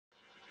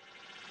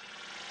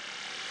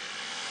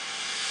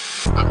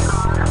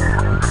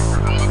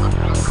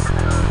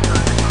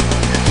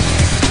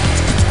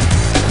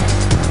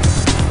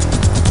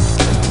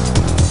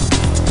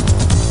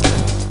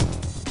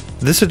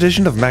This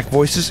edition of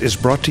MacVoices is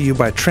brought to you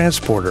by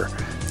Transporter,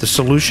 the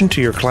solution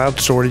to your cloud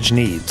storage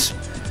needs.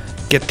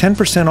 Get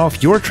 10%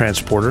 off your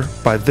transporter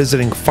by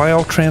visiting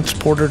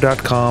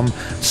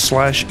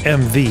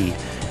filetransporter.com/MV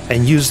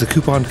and use the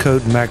coupon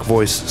code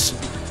MacVoices.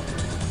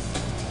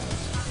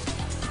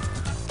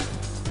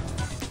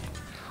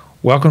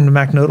 Welcome to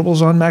Mac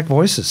Notables on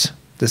MacVoices.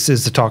 This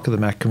is the talk of the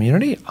Mac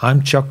community.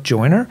 I'm Chuck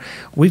Joyner.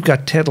 We've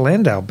got Ted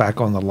Landau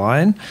back on the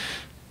line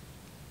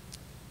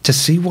to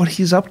see what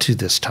he's up to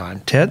this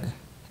time. Ted,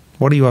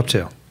 what are you up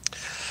to?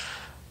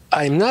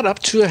 I'm not up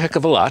to a heck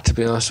of a lot, to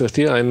be honest with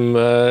you. I'm,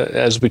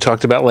 as we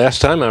talked about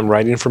last time, I'm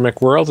writing for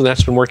Macworld, and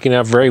that's been working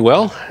out very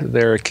well.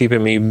 They're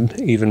keeping me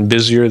even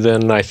busier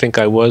than I think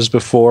I was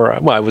before.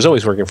 Well, I was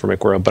always working for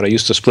Macworld, but I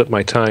used to split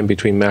my time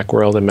between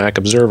Macworld and Mac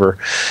Observer,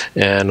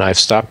 and I've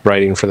stopped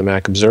writing for the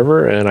Mac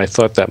Observer, and I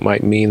thought that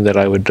might mean that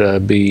I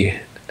would be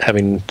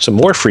having some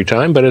more free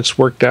time, but it's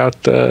worked out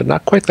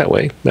not quite that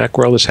way.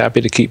 Macworld is happy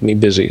to keep me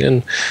busy,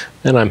 and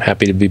I'm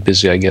happy to be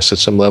busy, I guess, at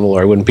some level,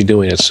 or I wouldn't be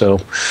doing it,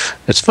 so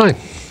it's fine.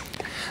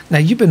 Now,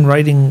 you've been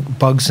writing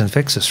bugs and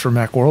fixes for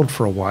Macworld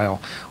for a while.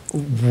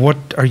 What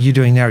are you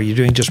doing now? Are you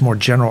doing just more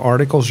general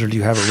articles, or do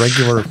you have a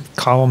regular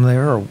column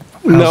there? Or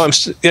no,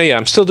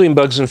 I'm still doing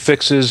bugs and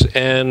fixes,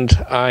 and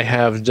I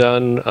have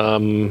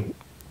done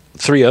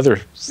 3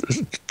 other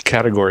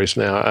categories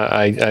now.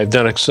 I've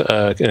done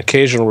an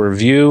occasional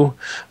review,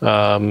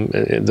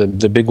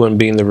 the big one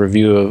being the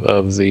review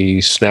of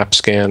the the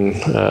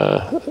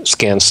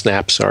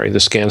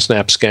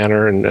ScanSnap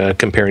scanner, and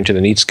comparing to the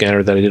Neat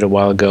scanner that I did a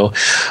while ago.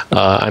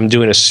 I'm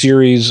doing a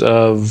series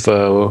of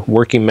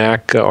working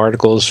Mac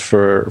articles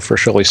for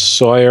Shelley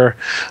Sawyer.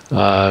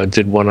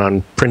 Did one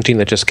on printing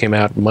that just came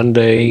out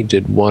Monday.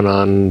 Did one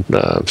on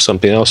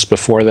something else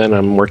before then.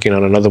 I'm working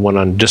on another one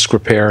on disk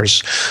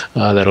repairs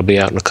that'll be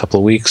out in a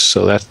couple of weeks.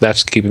 So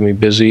that's keeping me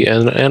busy,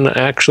 and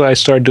actually I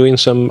started doing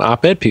some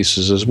op-ed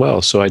pieces as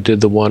well. So I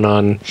did the one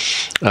on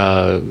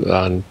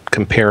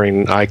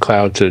comparing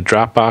iCloud to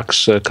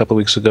Dropbox a couple of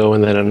weeks ago,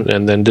 and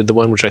then did the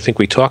one which I think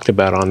we talked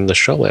about on the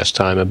show last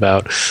time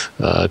about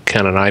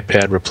can an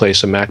iPad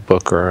replace a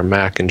MacBook or a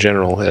Mac in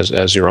general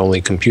as your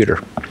only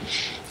computer.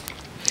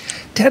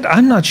 Ted,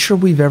 I'm not sure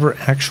we've ever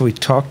actually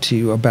talked to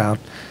you about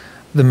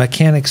the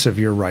mechanics of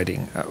your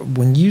writing.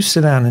 When you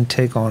sit down and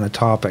take on a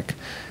topic,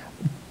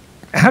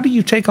 how do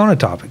you take on a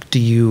topic? Do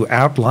you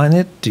outline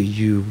it? Do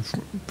you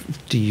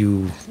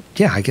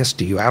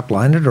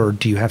outline it, or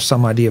do you have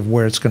some idea of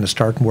where it's going to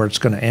start and where it's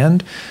going to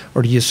end?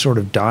 Or do you sort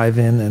of dive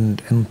in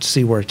and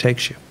see where it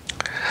takes you?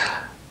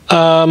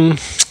 I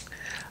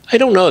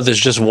don't know if there's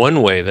just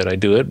one way that I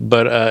do it,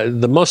 but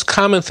the most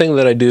common thing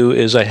that I do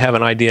is I have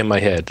an idea in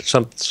my head.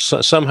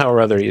 Somehow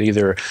or other,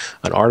 either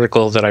an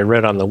article that I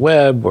read on the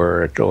web,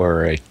 or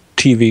a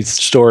TV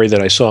story that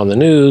I saw on the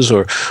news,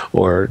 or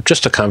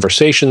just a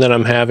conversation that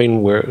I'm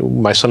having,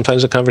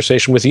 sometimes a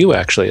conversation with you,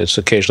 actually. It's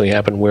occasionally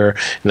happened where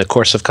in the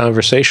course of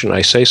conversation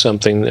I say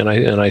something and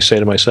I say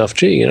to myself,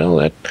 gee,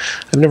 that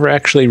I've never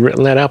actually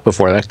written that out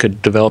before. That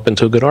could develop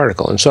into a good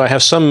article. And so I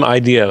have some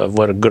idea of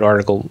what a good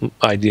article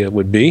idea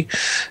would be,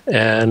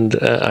 and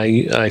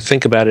I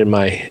think about it in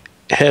my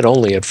head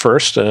only at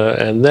first,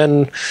 and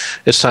then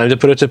it's time to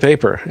put it to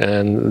paper,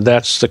 and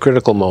that's the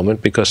critical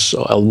moment, because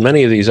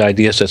many of these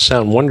ideas that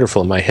sound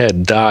wonderful in my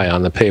head die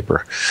on the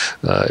paper.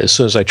 As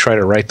soon as I try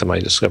to write them, I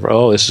discover,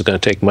 oh, this is going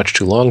to take much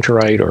too long to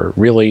write, or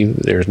really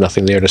there's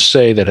nothing there to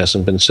say that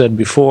hasn't been said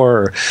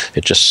before, or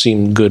it just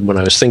seemed good when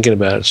I was thinking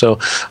about it. So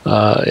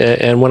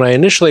and when I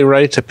initially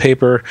write it to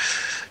paper,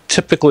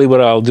 typically what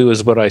I'll do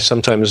is what I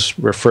sometimes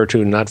refer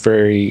to not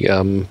very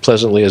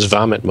pleasantly as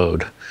vomit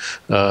mode,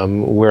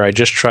 where I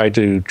just try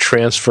to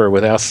transfer,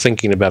 without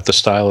thinking about the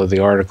style of the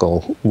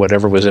article,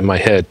 whatever was in my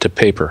head to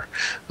paper,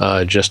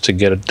 just to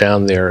get it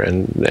down there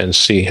and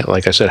see,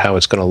 like I said, how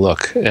it's going to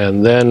look.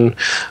 And then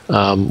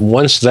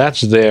once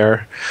that's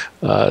there,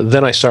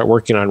 then I start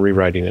working on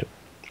rewriting it.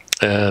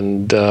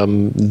 And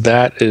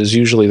that is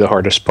usually the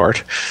hardest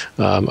part.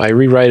 I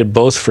rewrite it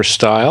both for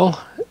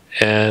style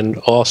and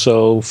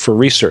also for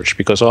research,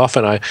 because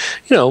often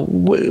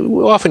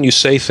often you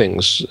say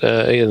things,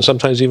 and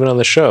sometimes even on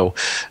the show,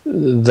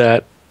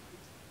 that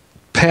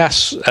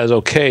pass as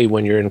okay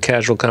when you're in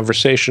casual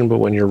conversation, but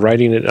when you're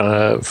writing it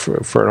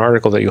for an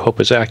article that you hope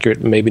is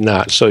accurate, maybe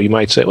not. So you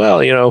might say, well,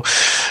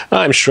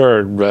 I'm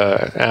sure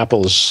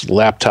Apple's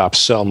laptops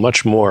sell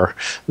much more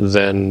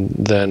than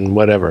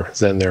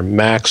their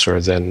Macs, or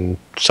than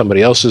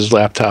somebody else's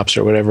laptops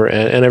or whatever,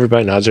 and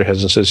everybody nods their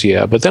heads and says,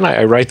 yeah. But then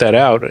I write that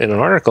out in an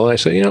article, and I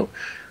say,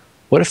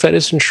 what if that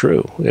isn't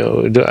true?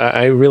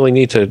 I really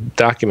need to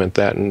document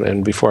that,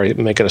 and before I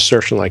make an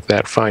assertion like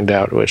that, find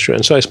out which.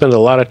 And so I spend a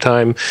lot of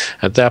time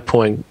at that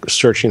point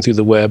searching through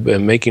the web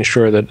and making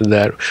sure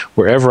that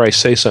wherever I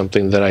say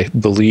something that I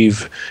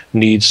believe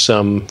needs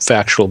some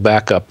factual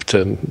backup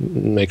to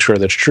make sure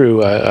that's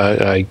true,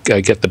 I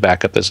get the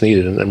backup that's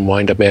needed, and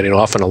wind up adding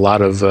often a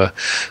lot of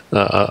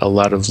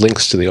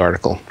links to the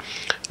article.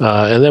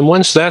 And then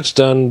once that's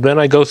done, then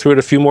I go through it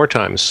a few more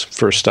times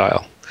for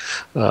style.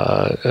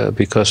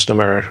 because no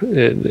matter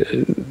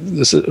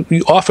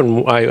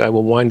often I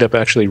will wind up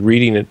actually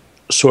reading it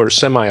sort of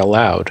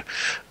semi-aloud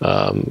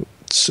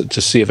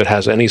to see if it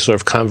has any sort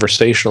of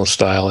conversational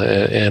style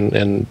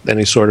and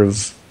any sort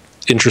of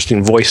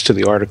interesting voice to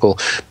the article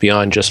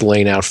beyond just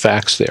laying out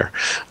facts there.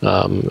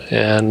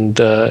 And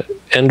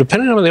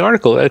depending on the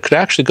article, it could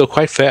actually go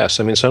quite fast.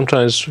 I mean,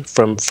 sometimes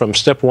from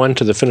step one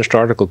to the finished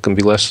article can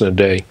be less than a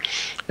day,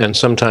 and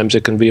sometimes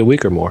it can be a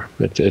week or more.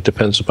 It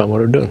depends upon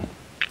what we're doing.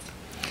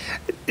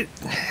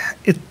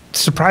 It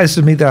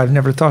surprises me that I've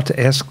never thought to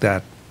ask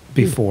that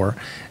before.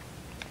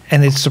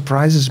 And it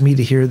surprises me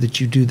to hear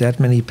that you do that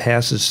many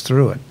passes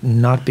through it,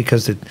 not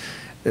because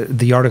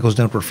the articles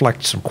don't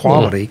reflect some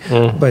quality,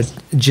 but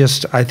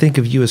just I think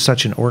of you as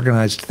such an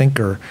organized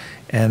thinker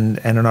and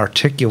an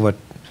articulate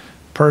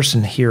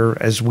person here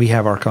as we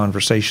have our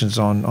conversations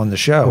on the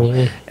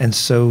show. And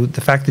so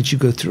the fact that you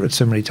go through it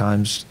so many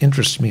times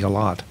interests me a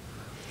lot.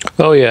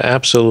 Oh yeah,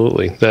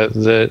 absolutely.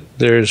 That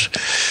there's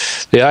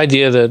the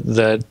idea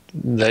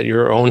that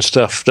your own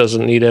stuff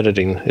doesn't need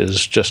editing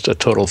is just a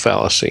total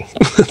fallacy,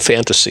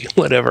 fantasy,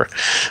 whatever.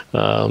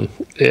 There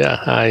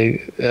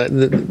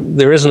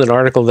isn't an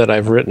article that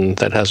I've written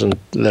that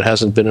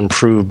hasn't been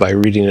improved by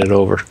reading it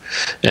over,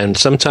 and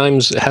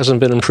sometimes it hasn't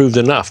been improved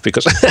enough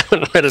because I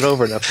haven't read it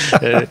over enough.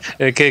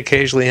 It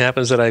occasionally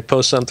happens that I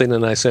post something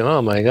and I say,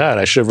 "Oh my God,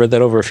 I should have read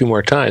that over a few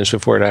more times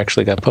before it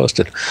actually got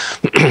posted."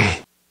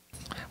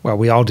 Well,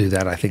 we all do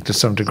that, I think, to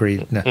some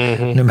degree.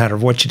 No matter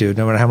what you do,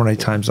 no matter how many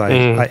times I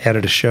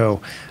edit a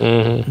show,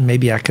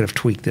 maybe I could have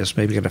tweaked this,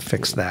 maybe I could have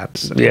fixed that.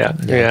 So,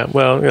 yeah.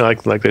 Well,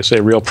 like they say,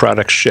 real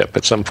products ship.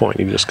 At some point,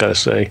 you just got to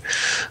say,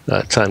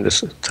 time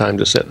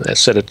to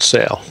set it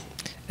sail.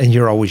 And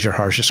you're always your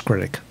harshest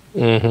critic.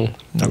 No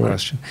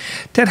question.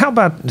 Ted, how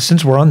about,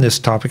 since we're on this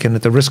topic, and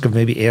at the risk of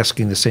maybe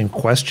asking the same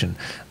question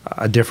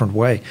a different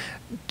way,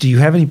 do you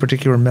have any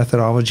particular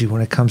methodology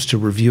when it comes to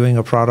reviewing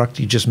a product?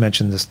 You just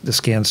mentioned the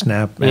Scan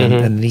Snap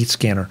and the Neat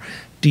Scanner.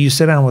 Do you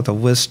sit down with a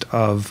list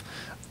of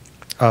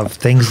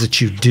things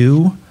that you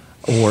do,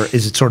 or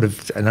is it sort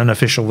of an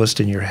unofficial list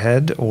in your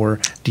head,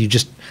 or do you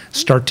just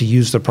start to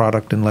use the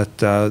product and let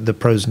the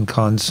pros and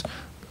cons?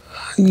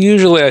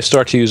 Usually, I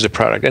start to use the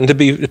product, and to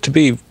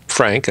be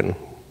frank and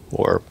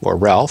or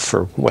Ralph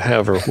or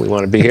whatever we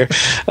want to be here.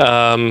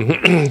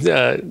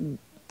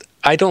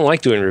 I don't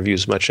like doing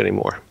reviews much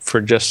anymore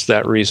for just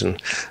that reason.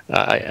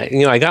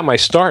 I got my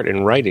start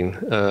in writing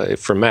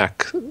for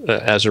Mac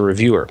as a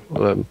reviewer.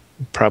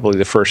 Probably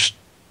the first,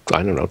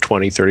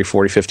 20, 30,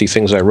 40, 50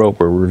 things I wrote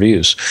were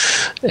reviews.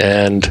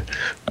 And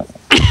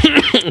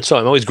so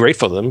I'm always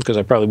grateful to them because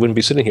I probably wouldn't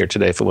be sitting here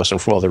today if it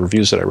wasn't for all the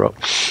reviews that I wrote.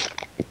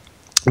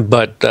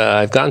 But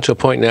I've gotten to a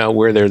point now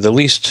where they're the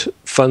least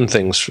fun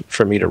things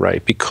for me to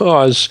write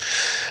because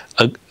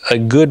a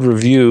good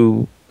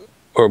review,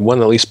 or one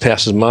that at least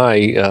passes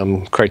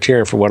my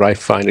criterion for what I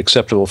find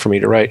acceptable for me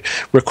to write,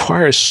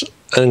 requires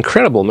an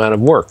incredible amount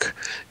of work.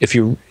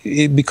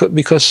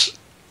 Because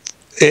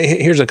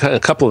here's a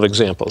couple of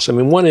examples. I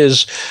mean, one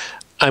is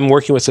I'm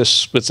working with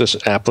this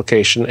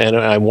application and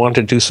I want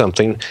to do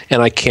something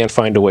and I can't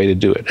find a way to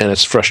do it, and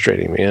it's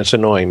frustrating me and it's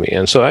annoying me.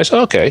 And so I say,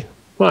 okay,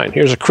 fine,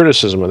 here's a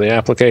criticism of the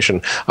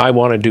application. I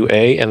want to do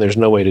A and there's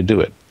no way to do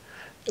it.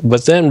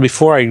 But then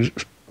before I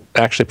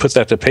actually put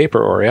that to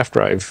paper, or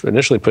after I've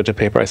initially put it to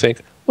paper, I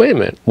think, wait a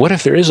minute, what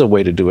if there is a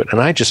way to do it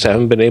and I just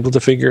haven't been able to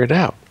figure it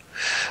out?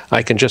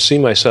 I can just see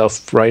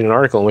myself write an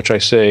article in which I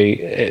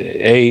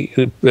say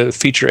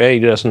feature A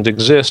doesn't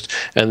exist,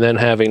 and then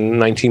having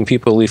 19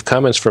 people leave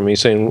comments for me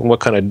saying, what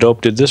kind of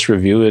dope did this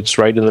review? It's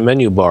right in the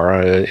menu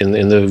bar, in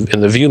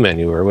the view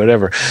menu or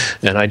whatever,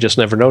 and I just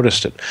never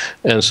noticed it.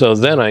 And so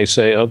then I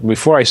say,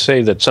 before I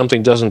say that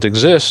something doesn't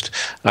exist,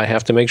 I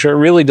have to make sure it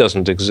really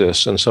doesn't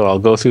exist. And so I'll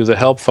go through the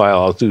help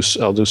file,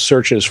 I'll do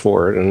searches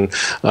for it, and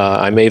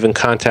I may even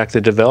contact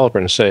the developer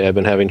and say, I've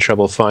been having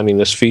trouble finding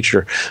this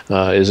feature.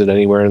 Is it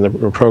anywhere in the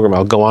program?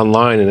 I'll go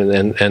online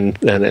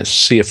and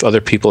see if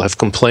other people have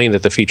complained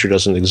that the feature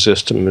doesn't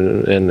exist,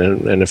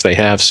 and if they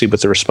have, see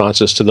what the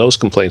responses to those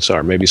complaints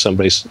are. Maybe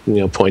somebody's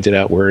pointed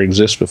out where it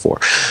exists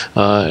before,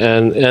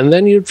 and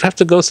then you have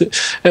to go through.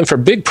 And for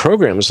big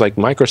programs like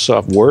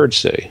Microsoft Word,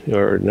 say,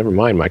 or never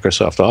mind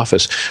Microsoft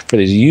Office, for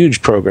these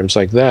huge programs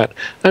like that,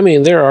 I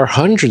mean, there are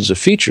hundreds of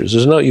features.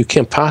 You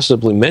can't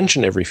possibly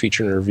mention every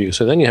feature in a review.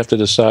 So then you have to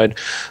decide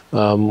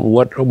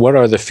what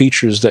are the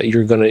features that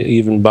you're going to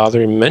even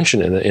bother to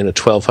mention in a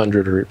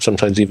 1,200 or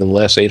sometimes even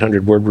less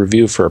 800-word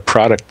review for a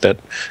product that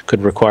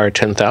could require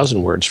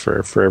 10,000 words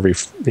for every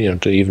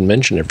to even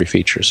mention every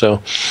feature.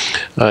 So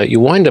you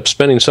wind up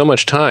spending so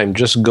much time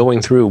just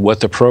going through what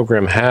the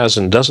program has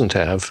and doesn't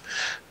have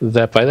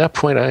that by that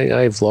point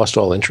I've lost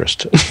all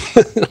interest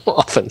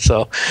often.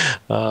 So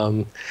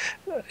I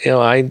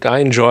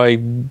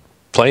enjoy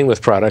playing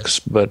with products,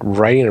 but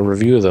writing a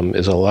review of them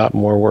is a lot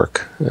more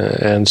work.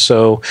 And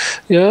so,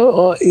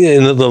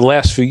 in the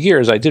last few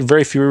years, I did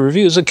very few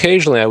reviews.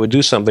 Occasionally, I would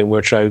do something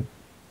which I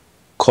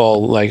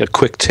call like a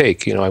quick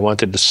take. I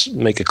wanted to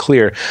make it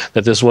clear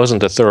that this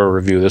wasn't a thorough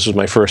review. This was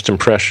my first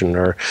impression,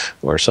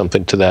 or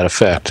something to that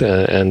effect.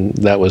 And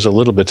that was a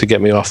little bit to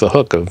get me off the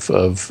hook of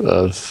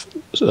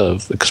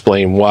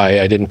explaining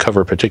why I didn't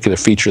cover a particular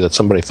feature that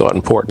somebody thought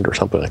important or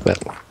something like that.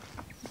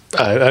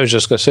 I was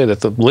just going to say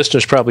that the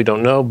listeners probably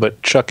don't know,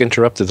 but Chuck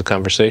interrupted the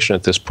conversation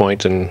at this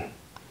point and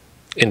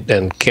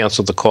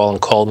canceled the call and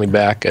called me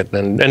back.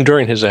 And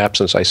during his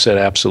absence, I said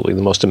absolutely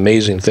the most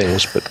amazing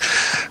things,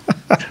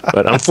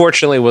 but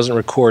unfortunately, it wasn't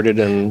recorded,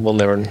 and we'll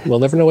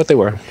never know what they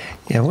were.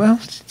 Yeah, well,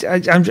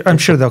 I'm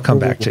sure they'll come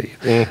back to you.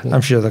 Mm-hmm.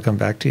 I'm sure they'll come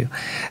back to you.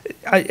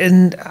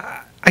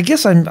 I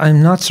guess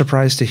I'm not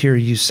surprised to hear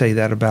you say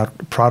that about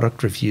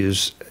product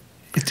reviews.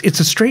 It's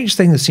a strange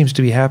thing that seems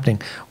to be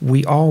happening.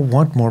 We all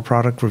want more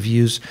product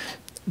reviews,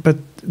 but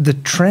the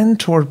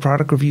trend toward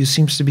product reviews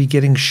seems to be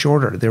getting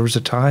shorter. There was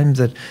a time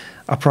that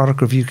a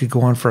product review could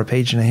go on for a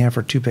page and a half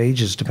or 2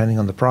 pages, depending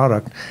on the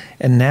product,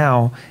 and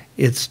now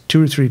it's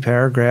 2 or 3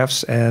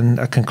 paragraphs and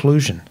a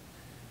conclusion.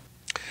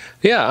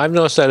 Yeah, I've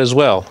noticed that as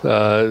well.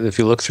 If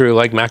you look through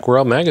like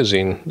Macworld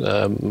magazine,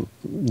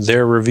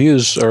 their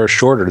reviews are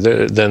shorter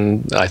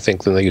than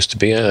they used to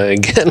be.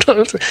 Again,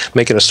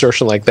 make an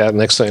assertion like that,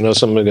 next thing I know,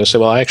 someone's going to say,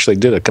 well, I actually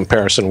did a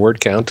comparison word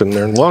count, and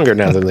they're longer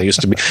now than they used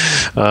to be.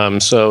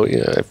 So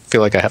I feel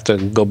like I have to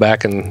go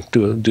back and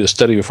do a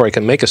study before I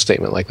can make a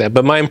statement like that.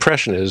 But my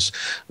impression is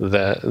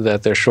that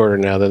they're shorter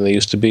now than they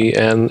used to be,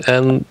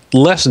 and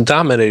less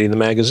dominating the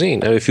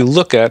magazine. If you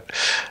look at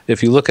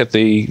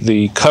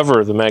the cover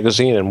of the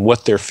magazine and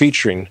what they're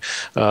featuring,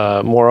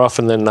 more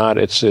often than not,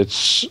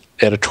 it's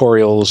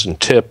editorials and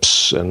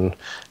tips and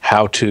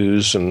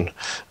how-tos, and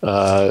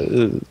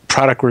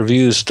product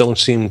reviews don't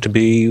seem to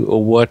be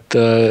what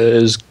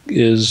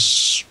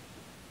is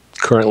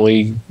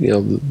currently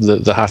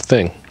the hot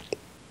thing.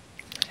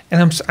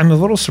 And I'm a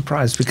little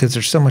surprised because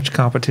there's so much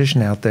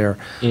competition out there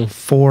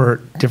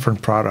for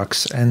different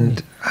products,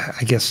 and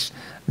I guess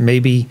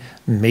maybe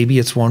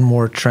it's one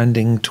more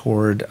trending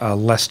toward a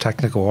less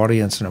technical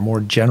audience and a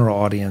more general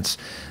audience,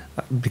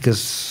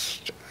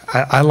 because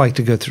I like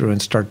to go through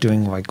and start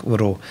doing like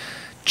little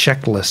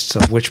checklists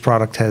of which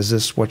product has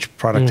this, which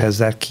product has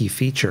that key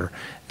feature,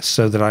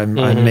 so that I'm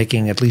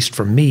making, at least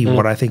for me,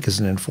 what I think is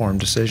an informed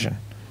decision.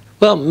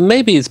 Well,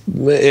 maybe it's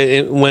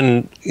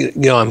when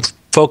I'm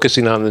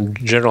focusing on the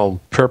general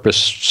purpose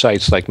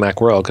sites like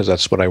Macworld, because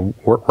that's what I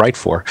write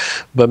for.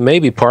 But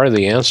maybe part of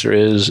the answer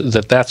is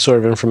that sort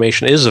of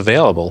information is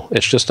available.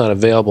 It's just not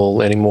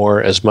available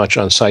anymore as much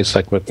on sites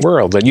like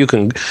Macworld. But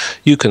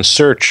you can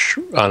search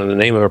on the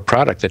name of a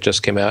product that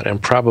just came out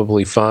and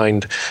probably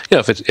find,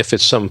 if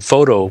it's some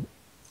photo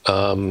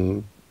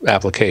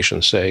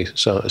application, say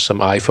some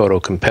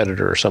iPhoto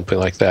competitor or something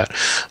like that,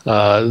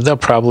 there'll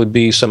probably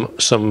be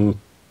some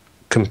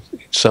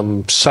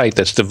site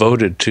that's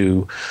devoted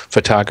to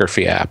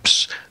photography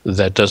apps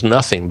that does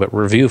nothing but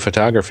review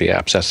photography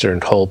apps. That's their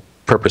whole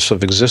purpose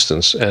of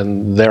existence,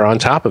 and they're on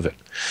top of it.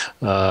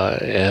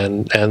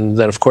 And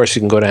then, of course, you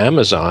can go to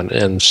Amazon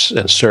and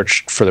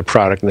search for the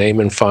product name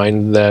and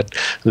find that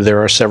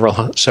there are several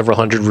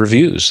hundred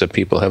reviews that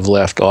people have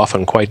left,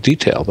 often quite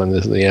detailed. And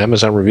the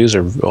Amazon reviews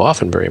are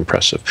often very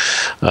impressive.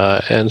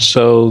 And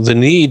so the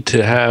need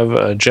to have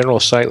a general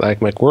site like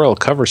Macworld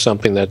cover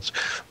something that's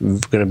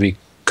going to be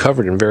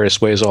covered in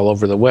various ways all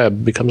over the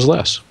web becomes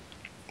less.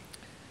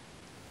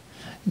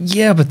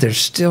 Yeah, but there's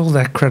still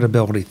that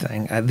credibility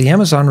thing. The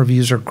Amazon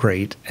reviews are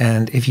great,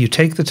 and if you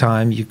take the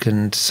time, you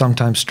can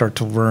sometimes start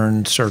to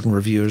learn certain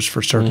reviews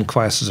for certain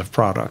classes of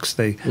products.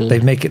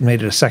 They've made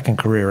it a second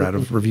career out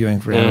of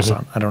reviewing for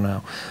Amazon. I don't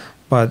know.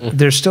 But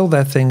there's still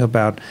that thing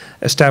about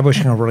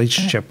establishing a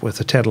relationship with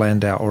a Ted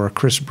Landau or a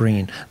Chris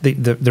Breen,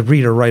 the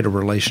reader-writer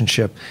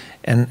relationship,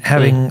 and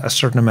having a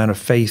certain amount of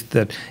faith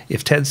that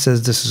if Ted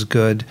says this is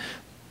good,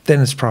 then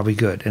it's probably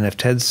good. And if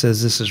Ted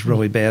says this is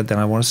really bad, then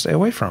I want to stay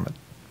away from it.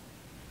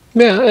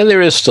 Yeah, and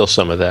there is still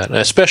some of that,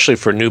 especially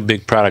for new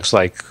big products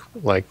like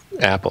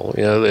Apple.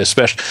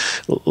 Especially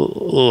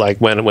like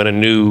when a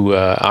new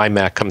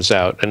iMac comes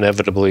out,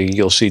 inevitably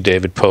you'll see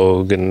David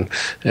Pogue and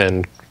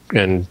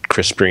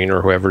Chris Breen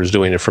or whoever is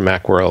doing it for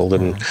Macworld,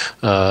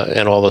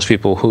 and all those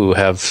people who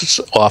have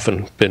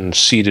often been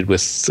seated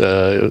with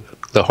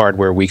the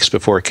hardware weeks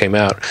before it came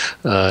out,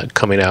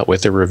 coming out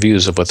with their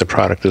reviews of what the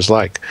product is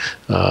like,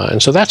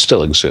 and so that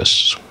still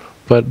exists,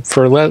 but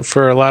for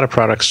a lot of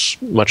products,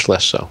 much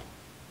less so.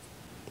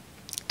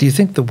 Do you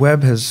think the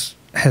web has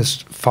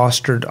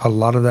fostered a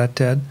lot of that,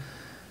 Ted?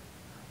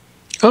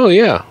 Oh,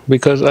 yeah,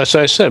 because, as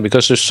I said,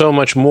 because there's so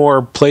much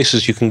more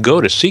places you can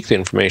go to seek the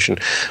information.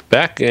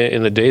 Back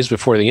in the days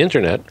before the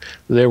Internet,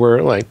 there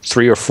were like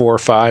 3 or 4 or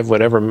 5,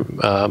 whatever,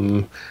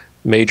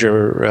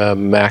 major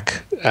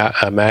Mac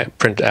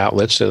print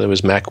outlets. So there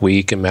was Mac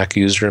Week and Mac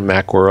User and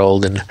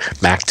Macworld and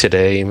Mac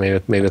Today,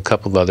 maybe a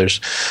couple of others,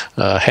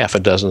 half a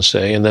dozen,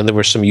 say. And then there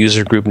were some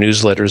user group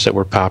newsletters that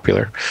were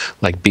popular,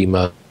 like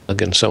BMUS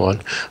and so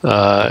on.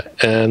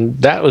 And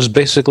that was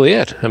basically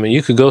it. I mean,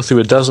 you could go through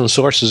a dozen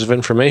sources of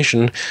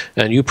information,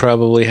 and you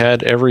probably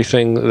had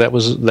everything that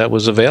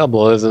was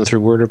available, other than through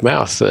word of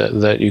mouth,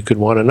 that you could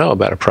want to know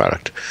about a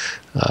product.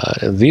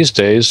 And these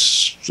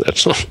days,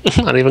 that's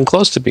not even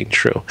close to being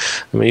true.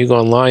 I mean, you go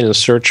online and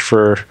search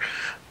for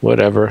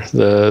whatever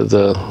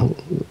the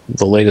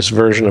latest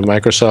version of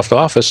Microsoft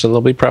Office, and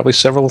there'll be probably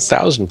several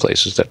thousand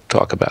places that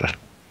talk about it.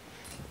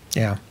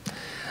 Yeah,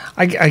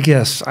 I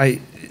guess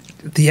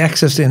the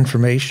access to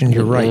information,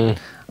 you're right.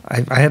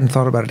 I hadn't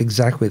thought about it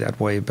exactly that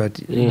way,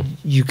 but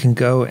you can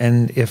go,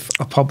 and if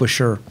a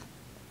publisher,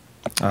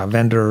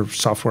 vendor,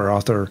 software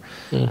author,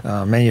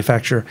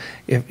 manufacturer,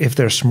 if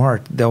they're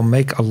smart, they'll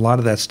make a lot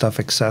of that stuff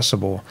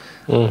accessible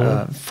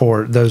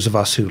for those of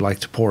us who like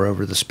to pore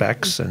over the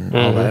specs and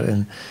all that,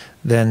 and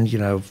then, you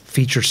know,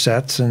 feature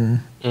sets. And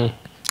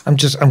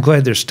I'm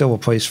glad there's still a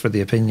place for the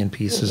opinion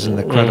pieces and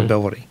the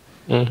credibility.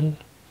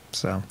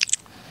 So.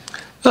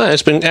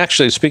 It's been,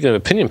 actually, speaking of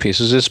opinion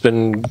pieces, it's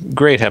been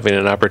great having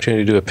an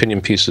opportunity to do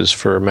opinion pieces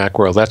for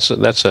Macworld.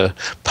 That's a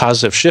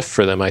positive shift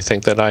for them, I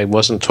think, that I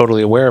wasn't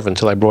totally aware of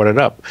until I brought it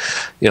up.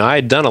 You know, I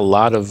had done a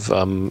lot of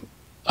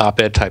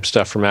op-ed type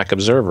stuff for Mac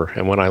Observer,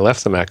 and when I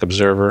left the Mac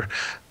Observer,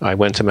 I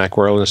went to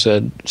Macworld and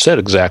said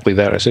exactly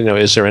that. I said, you know,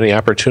 is there any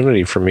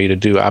opportunity for me to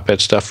do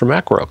op-ed stuff for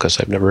Macworld? Because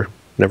I've never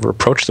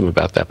approached them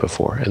about that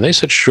before. And they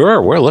said,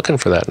 sure, we're looking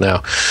for that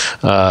now.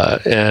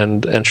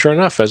 And sure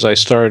enough, as I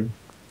started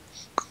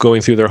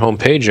going through their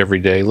homepage every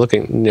day,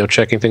 looking, you know,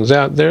 checking things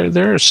out,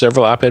 there are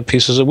several op-ed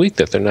pieces a week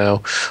that they're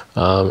now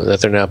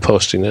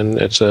posting, and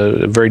it's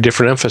a very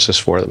different emphasis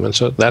for them, and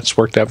so that's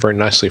worked out very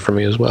nicely for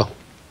me as well.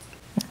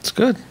 That's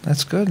good.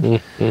 That's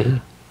good.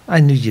 I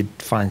knew you'd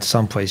find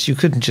some place. You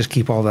couldn't just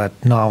keep all that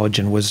knowledge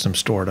and wisdom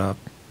stored up.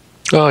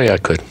 Oh yeah, I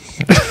could.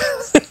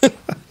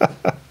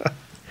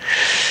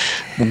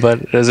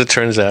 But as it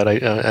turns out,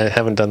 I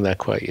haven't done that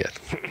quite yet.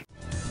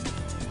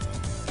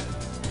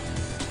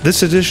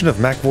 This edition of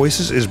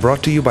MacVoices is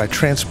brought to you by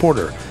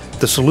Transporter,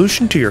 the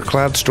solution to your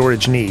cloud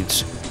storage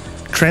needs.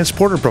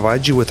 Transporter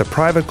provides you with a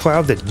private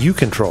cloud that you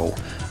control,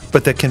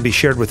 but that can be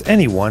shared with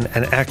anyone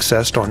and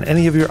accessed on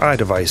any of your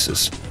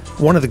iDevices.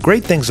 One of the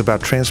great things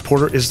about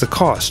Transporter is the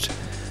cost.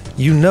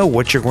 You know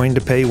what you're going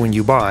to pay when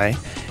you buy,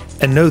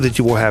 and know that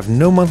you will have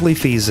no monthly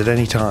fees at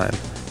any time.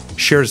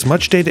 Share as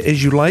much data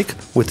as you like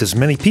with as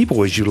many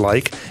people as you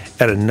like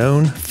at a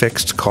known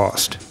fixed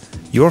cost.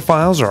 Your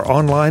files are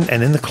online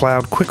and in the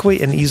cloud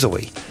quickly and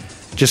easily.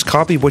 Just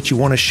copy what you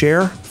want to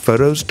share,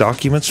 photos,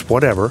 documents,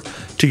 whatever,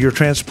 to your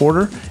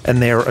transporter,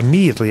 and they are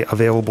immediately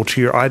available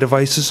to your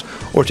iDevices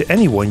or to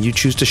anyone you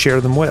choose to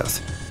share them with.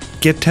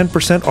 Get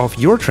 10% off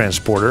your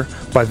transporter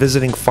by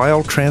visiting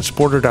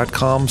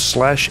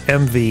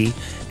filetransporter.com/MV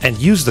and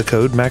use the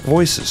code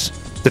MacVoices.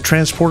 The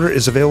transporter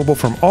is available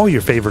from all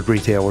your favorite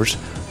retailers,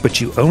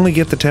 but you only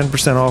get the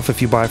 10% off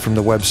if you buy from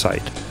the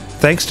website.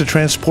 Thanks to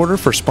Transporter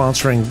for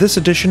sponsoring this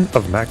edition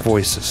of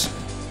MacVoices.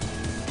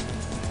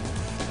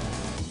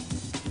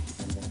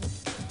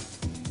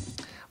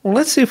 Well,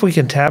 let's see if we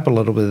can tap a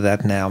little bit of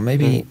that now.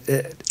 Maybe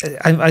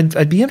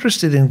I'd be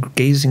interested in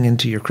gazing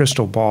into your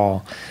crystal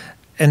ball.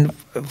 And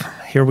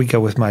here we go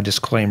with my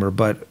disclaimer,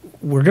 but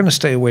we're going to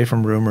stay away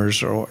from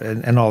rumors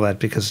and all that,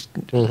 because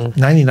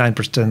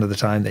 99% of the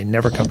time they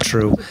never come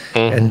true,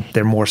 and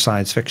they're more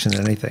science fiction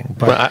than anything.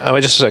 But well,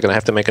 just a second, I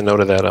have to make a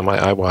note of that on my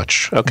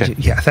iWatch. Okay.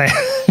 Yeah,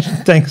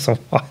 thanks a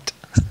lot.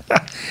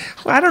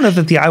 Well, I don't know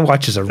that the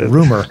iWatch is a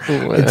rumor.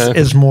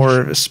 It's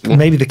more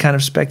maybe the kind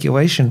of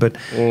speculation, but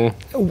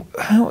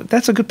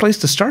that's a good place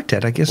to start,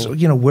 Ted. I guess,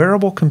 you know,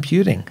 wearable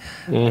computing.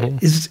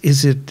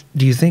 Is it?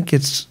 Do you think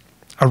it's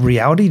a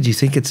reality? Do you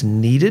think it's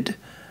needed?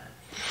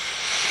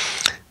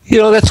 You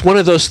know, that's one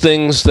of those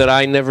things that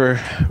I never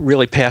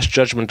really pass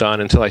judgment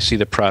on until I see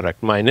the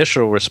product. My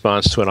initial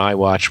response to an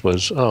iWatch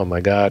was, oh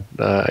my God,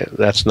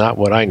 that's not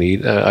what I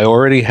need. I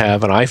already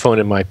have an iPhone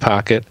in my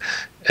pocket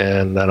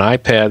and an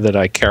iPad that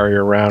I carry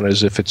around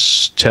as if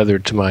it's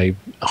tethered to my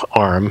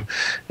arm,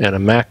 and a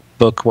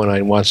MacBook when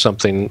I want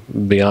something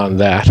beyond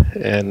that.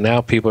 And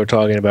now people are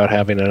talking about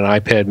having an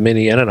iPad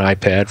mini and an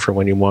iPad for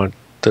when you want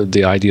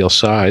the ideal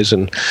size,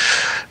 and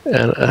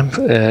I'm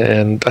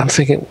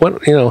thinking,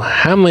 what, you know,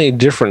 how many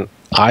different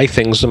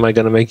things am I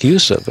going to make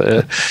use of?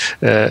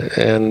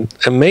 And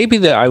maybe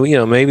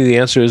maybe the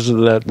answer is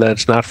that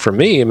that's not for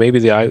me, and maybe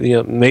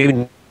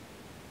maybe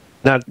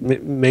the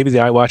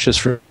iWatch is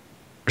for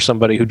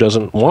somebody who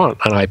doesn't want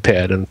an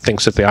iPad and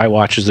thinks that the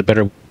iWatch is the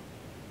better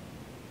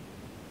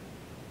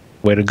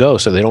way to go,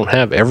 so they don't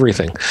have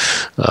everything.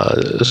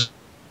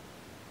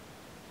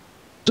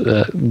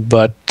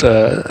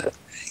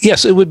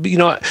 Yes, it would be. You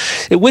know,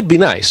 it would be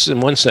nice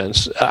in one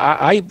sense.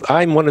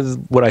 I'm one of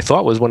what I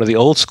thought was one of the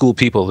old school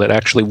people that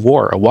actually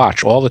wore a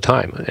watch all the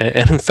time,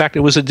 and in fact,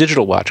 it was a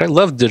digital watch. I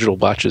loved digital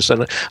watches,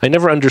 and I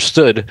never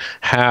understood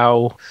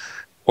how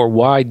or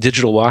why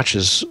digital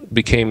watches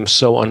became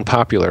so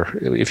unpopular.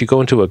 If you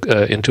go into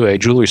a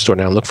jewelry store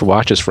now and look for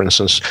watches, for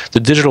instance, the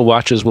digital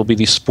watches will be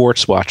these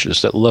sports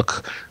watches that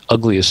look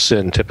ugly as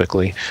sin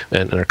typically,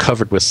 and are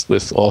covered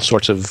with all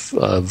sorts of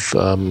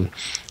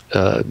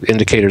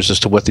indicators as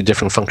to what the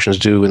different functions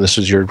do, and this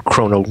is your this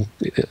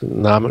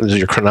is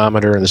your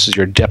chronometer, and this is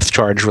your depth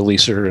charge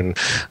releaser, and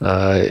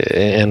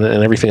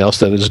everything else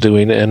that it's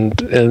doing,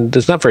 and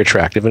it's not very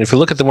attractive. And if you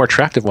look at the more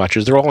attractive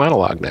watches, they're all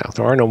analog now.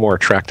 There are no more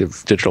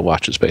attractive digital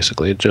watches.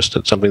 Basically,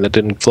 it's something that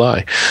didn't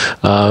fly.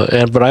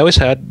 But I always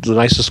had the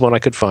nicest one I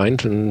could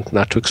find, and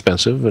not too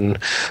expensive. And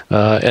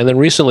then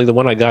recently, the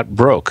one I got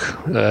broke,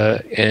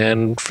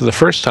 and for the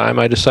first time,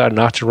 I decided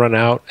not to run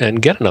out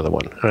and get another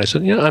one. And I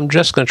said, I'm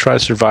just going to try to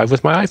survive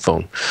with my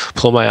iPhone.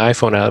 Pull my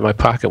iPhone out of my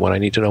pocket when I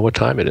need to know what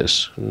time it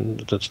is. And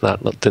that's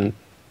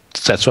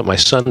what my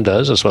son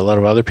does. That's what a lot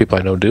of other people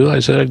I know do. I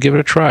said I'd give it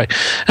a try.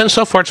 And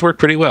so far it's worked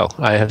pretty well.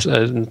 I have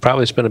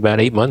probably it's been about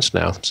 8 months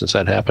now since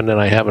that happened, and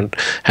I haven't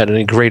had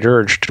any great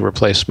urge to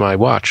replace my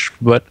watch.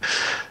 But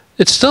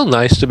it's still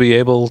nice to be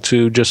able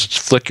to just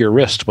flick your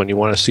wrist when you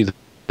want to see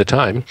the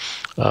time.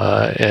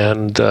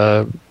 And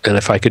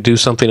if I could do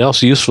something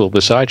else useful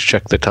besides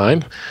check the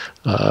time,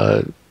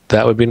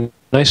 that would be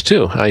nice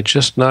too. I'm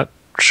just not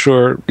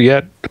sure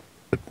yet,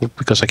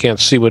 because I can't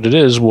see what it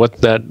is, what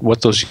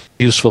those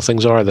useful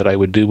things are that I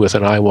would do with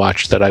an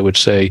iWatch that I would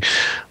say,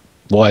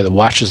 boy, the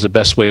watch is the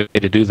best way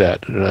to do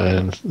that.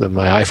 And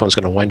my iPhone's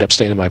going to wind up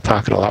staying in my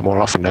pocket a lot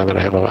more often now that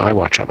I have an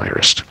iWatch on my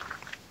wrist.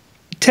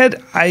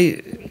 Ted,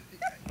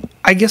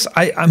 I guess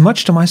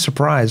much to my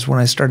surprise, when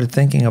I started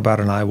thinking about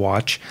an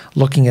iWatch,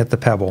 looking at the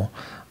Pebble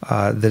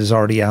that is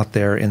already out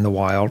there in the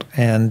wild,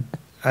 and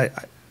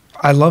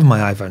I love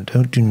my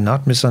iPhone. Do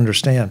not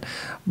misunderstand,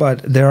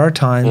 but there are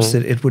times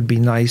that it would be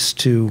nice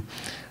to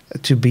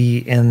be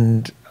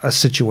in a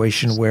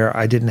situation where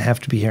I didn't have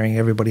to be hearing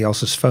everybody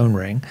else's phone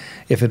ring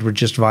if it were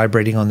just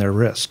vibrating on their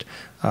wrist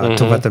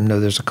to let them know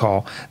there's a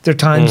call. There are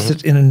times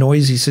that in a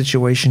noisy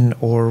situation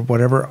or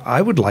whatever,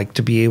 I would like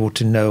to be able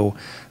to know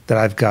that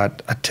I've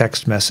got a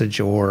text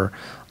message or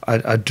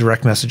a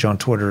direct message on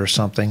Twitter or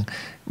something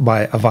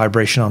by a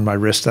vibration on my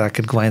wrist that I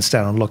could glance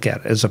down and look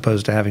at, as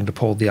opposed to having to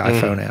pull the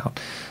iPhone out.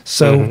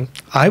 So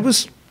I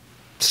was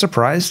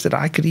surprised that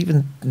I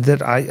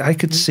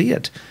could see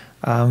it.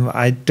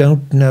 I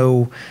don't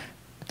know.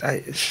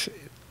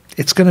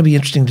 It's going to be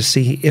interesting to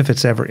see if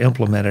it's ever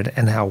implemented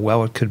and how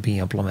well it could be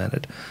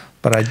implemented.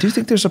 But I do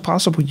think there's a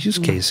possible use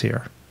case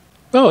here.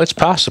 Oh, it's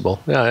possible.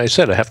 Yeah, I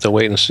said I have to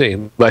wait and see.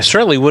 But I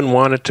certainly wouldn't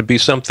want it to be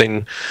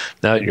something,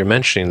 now that you're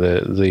mentioning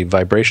the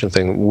vibration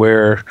thing,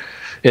 where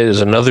it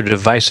is another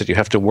device that you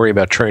have to worry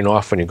about turning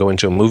off when you go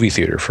into a movie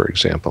theater, for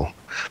example.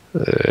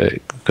 Because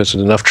there's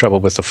enough trouble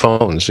with the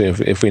phones.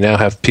 If we now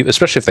have people,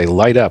 especially if they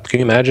light up, can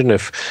you imagine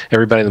if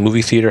everybody in the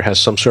movie theater has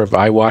some sort of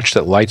iWatch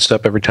that lights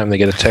up every time they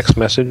get a text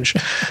message?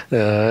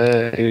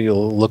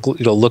 It'll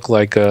look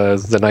like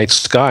the night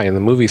sky in the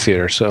movie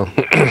theater. So.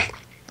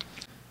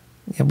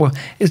 Yeah, well,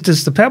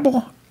 does the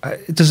Pebble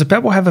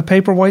have a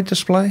paperwhite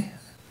display?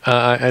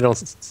 I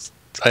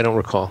don't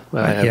recall.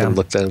 I haven't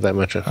looked at it that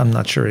much. I'm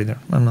not sure either.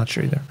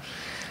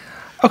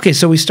 Okay,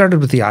 so we started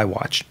with the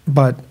iWatch,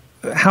 but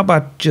how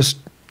about just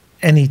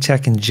any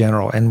tech in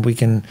general? And we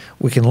can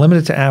limit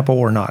it to Apple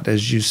or not,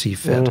 as you see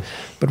fit.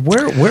 But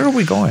where are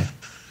we going?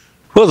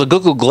 Well, the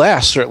Google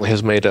Glass certainly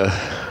has made a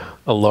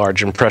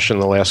large impression in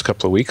the last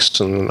couple of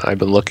weeks, and I've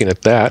been looking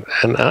at that,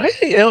 and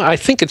I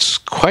think it's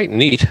quite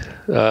neat,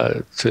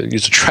 to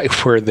use a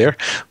trite word there,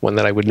 one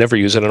that I would never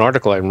use in an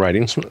article I'm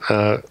writing.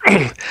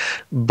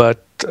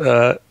 But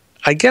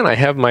again, I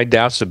have my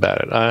doubts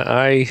about it.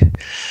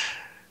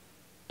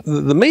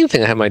 The main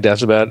thing I have my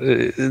doubts about,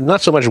 not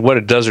so much what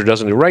it does or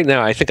doesn't do. Right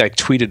now, I think I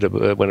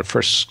tweeted when it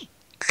first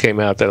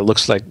came out that it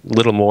looks like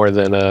little more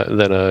than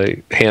a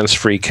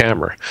hands-free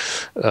camera,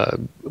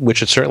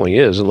 which it certainly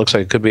is. It looks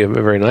like it could be a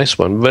very nice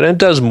one, but it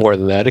does more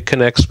than that. It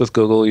connects with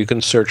Google. You can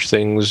search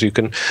things. You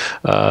can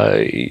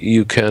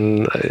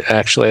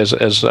actually,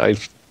 as I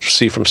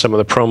see from some of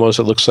the promos,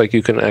 it looks like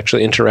you can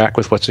actually interact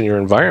with what's in your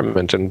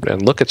environment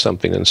and look at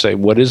something and say,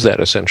 what is that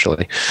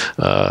essentially?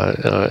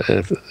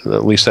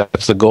 At least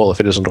that's the goal if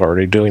it isn't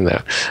already doing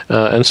that.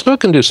 And so it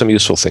can do some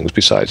useful things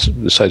besides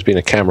being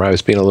a camera. I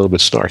was being a little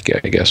bit snarky,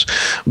 I guess.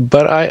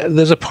 But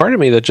there's a part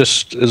of me that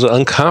just is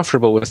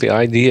uncomfortable with the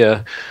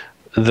idea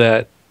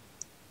that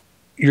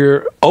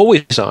you're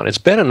always on. It's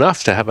bad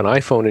enough to have an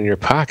iPhone in your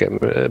pocket,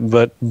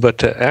 but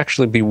to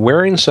actually be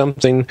wearing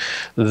something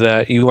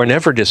that you are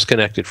never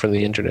disconnected from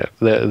the internet,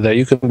 that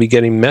you can be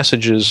getting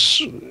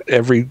messages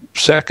every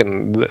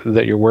second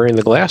that you're wearing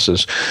the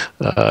glasses,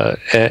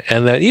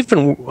 and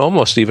that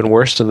almost even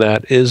worse than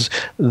that is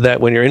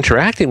that when you're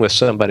interacting with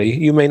somebody,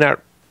 you may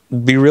not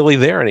be really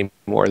there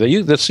anymore. So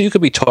you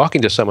could be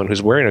talking to someone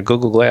who's wearing a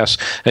Google Glass,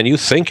 and you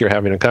think you're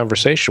having a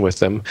conversation with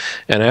them,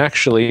 and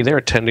actually they're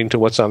attending to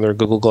what's on their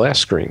Google Glass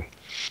screen.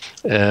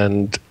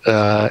 And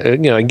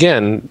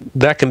again,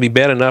 that can be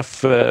bad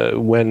enough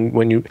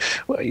when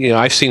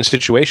I've seen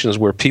situations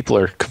where people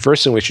are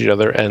conversing with each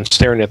other and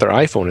staring at their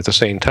iPhone at the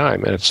same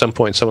time, and at some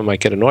point someone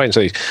might get annoyed and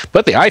say,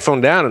 "Put the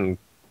iPhone down and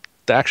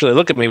actually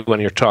look at me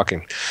when you're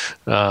talking."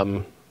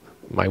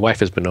 My wife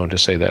has been known to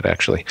say that,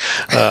 actually.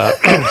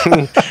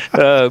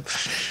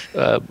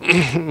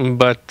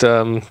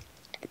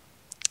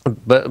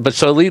 But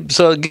so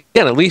again,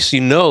 at least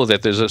you know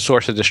that there's a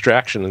source of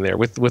distraction in there.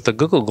 With the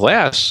Google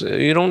Glass,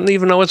 you don't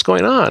even know what's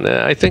going on.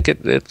 I think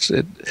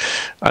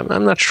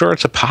I'm not sure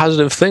it's a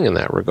positive thing in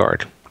that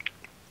regard.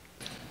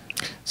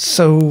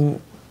 So,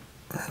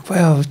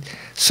 well,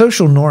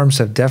 social norms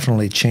have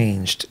definitely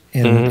changed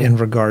in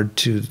regard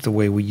to the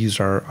way we use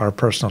our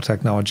personal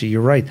technology.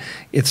 You're right.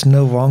 It's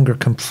no longer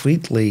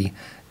completely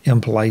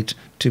impolite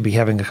to be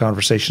having a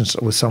conversation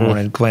with someone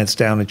and glance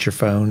down at your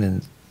phone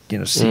and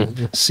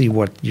see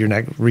what your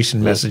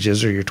recent message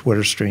is or your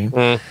Twitter stream.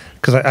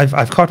 Because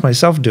I've caught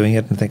myself doing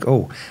it and think,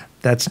 oh,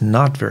 that's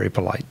not very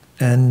polite.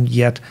 And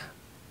yet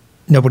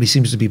nobody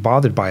seems to be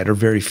bothered by it, or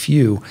very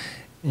few.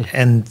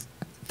 And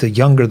the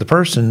younger the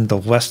person, the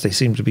less they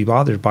seem to be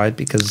bothered by it,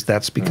 because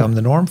that's become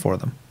the norm for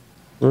them.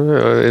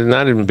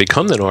 Not even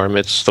become the norm.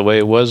 It's the way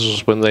it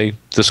was when they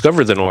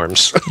discovered the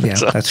norms. Yeah,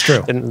 so, that's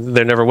true. And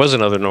there never was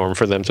another norm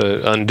for them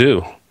to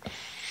undo.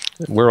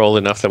 We're old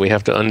enough that we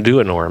have to undo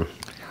a norm.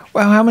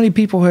 Well, how many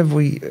people have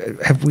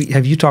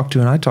you talked to,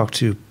 and I talked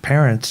to,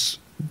 parents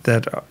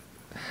that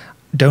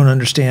don't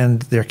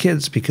understand their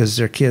kids because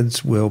their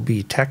kids will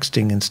be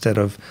texting instead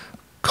of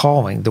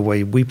calling the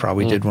way we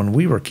probably did when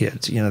we were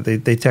kids.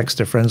 They text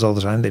their friends all the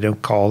time. They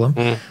don't call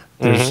them.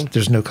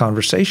 There's no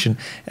conversation.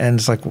 And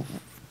it's like,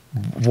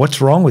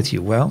 what's wrong with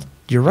you? Well,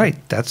 you're right.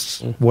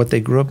 That's what they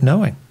grew up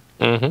knowing.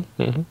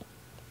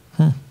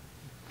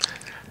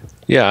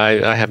 Yeah,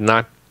 I have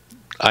not.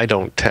 I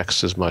don't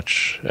text as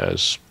much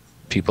as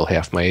people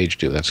half my age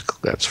do.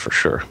 That's for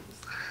sure.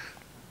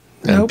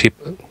 And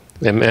people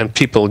and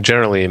people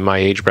generally in my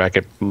age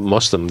bracket,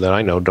 most of them that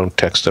I know, don't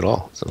text at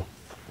all. So.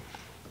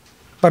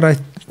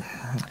 But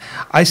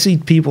I see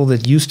people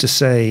that used to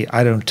say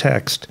I don't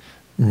text.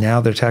 Now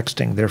they're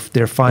texting.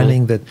 They're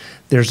finding that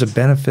there's a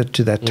benefit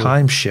to that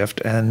time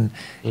shift, and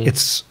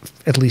it's,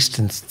 at least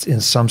in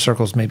some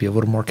circles, maybe a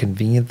little more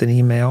convenient than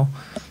email,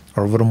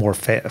 or a little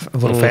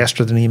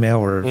faster than email,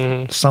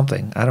 or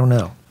something. I don't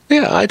know.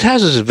 Yeah, it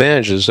has its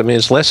advantages. I mean,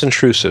 it's less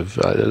intrusive.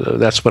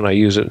 That's when I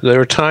use it. There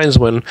are times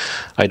when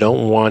I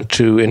don't want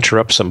to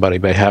interrupt somebody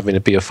by having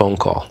it be a phone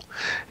call.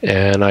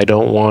 And I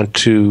don't want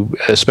to,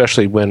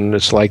 especially when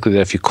it's likely that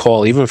if you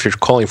call, even if you're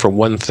calling for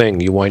one thing,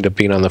 you wind up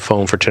being on the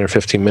phone for 10 or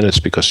 15 minutes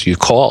because you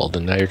called,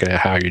 and now you're going to,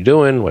 how you're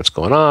doing, what's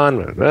going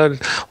on,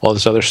 all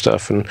this other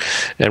stuff. And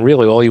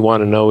really all you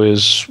want to know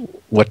is,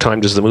 what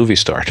time does the movie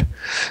start?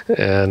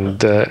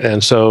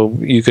 And so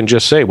you can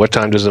just say, what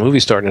time does the movie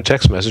start in a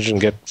text message,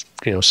 and get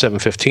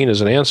 7:15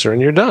 as an answer,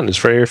 and you're done. It's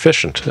very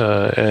efficient.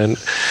 And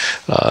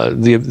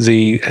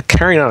the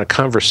carrying on a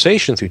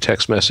conversation through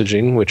text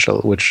messaging, which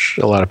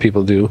a lot of people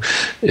do,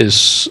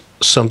 is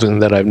something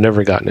that I've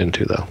never gotten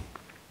into, though.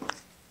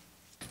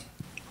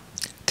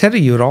 Ted, are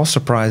you at all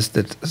surprised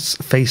that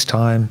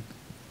FaceTime,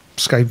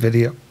 Skype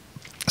video,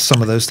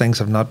 some of those things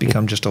have not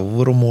become just a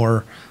little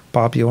more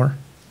popular?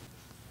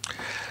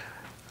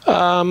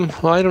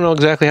 Well, I don't know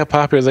exactly how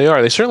popular they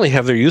are. They certainly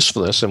have their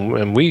usefulness,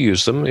 and we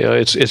use them.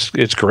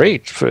 It's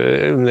great.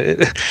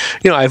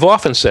 I've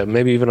often said,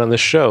 maybe even on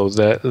this show,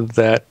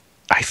 that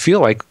I feel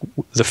like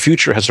the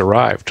future has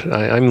arrived.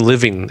 I'm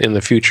living in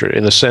the future,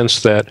 in the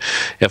sense that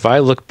if I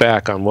look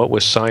back on what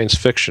was science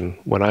fiction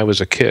when I was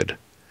a kid,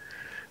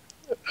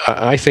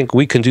 I think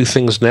we can do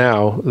things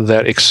now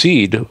that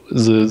exceed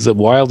the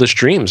wildest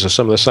dreams of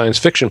some of the science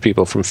fiction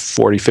people from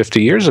 40,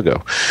 50 years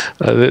ago.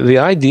 The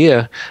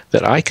idea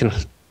that I can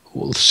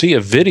see a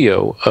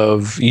video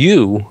of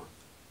you,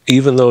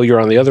 even though you're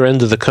on the other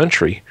end of the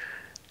country,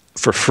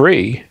 for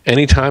free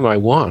anytime I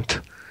want,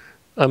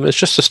 it's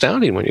just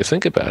astounding when you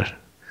think about it.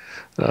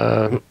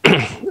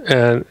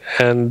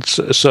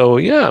 So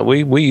yeah,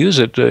 we use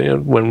it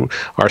when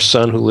our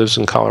son, who lives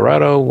in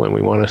Colorado, when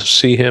we want to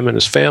see him and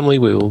his family,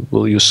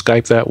 we'll use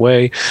Skype that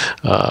way.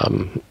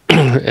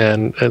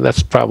 And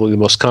that's probably the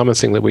most common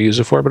thing that we use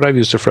it for, but I've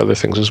used it for other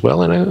things as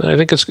well, and I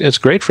think it's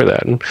great for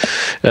that. And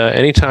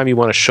anytime you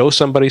want to show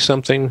somebody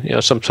something,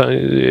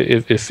 sometimes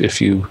if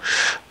you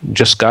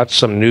just got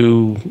some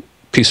new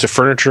piece of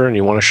furniture and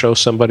you want to show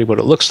somebody what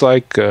it looks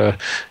like,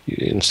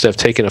 instead of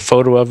taking a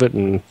photo of it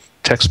and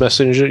text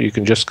message it, you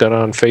can just get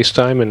on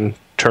FaceTime and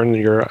turn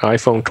your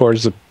iPhone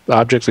towards the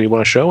object that you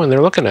want to show, and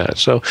they're looking at it.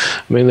 So,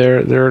 I mean,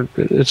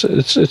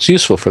 it's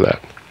useful for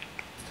that.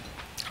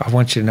 I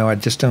want you to know, I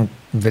just don't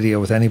video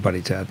with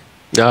anybody, Ted.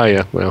 Oh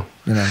yeah, well,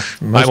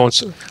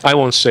 I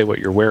won't say what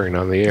you're wearing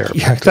on the air.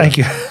 Yeah, thank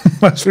you.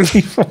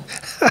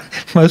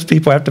 Most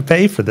people have to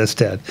pay for this,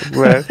 Ted.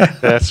 Right,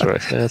 that's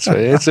right. That's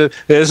right.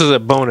 This is a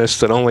bonus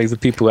that only the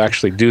people who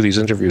actually do these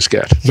interviews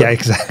get. So. Yeah,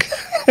 exactly.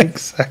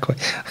 Exactly.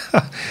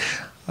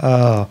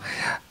 Oh,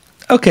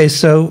 okay.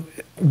 So,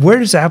 where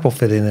does Apple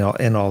fit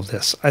in all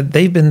this?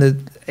 They've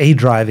been a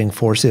driving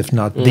force, if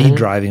not the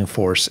driving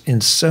force, in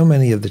so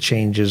many of the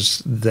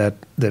changes that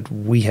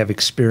we have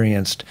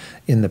experienced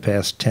in the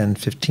past 10,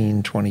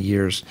 15, 20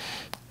 years,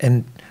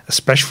 and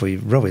especially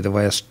really the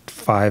last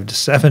 5 to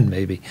 7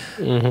 maybe.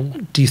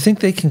 Do you think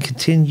they can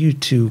continue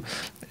to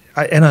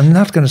and I'm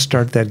not going to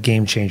start that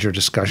game changer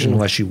discussion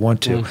unless you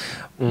want to.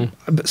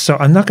 So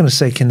I'm not going to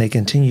say can they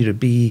continue to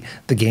be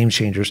the game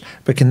changers,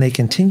 but can they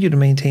continue to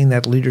maintain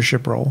that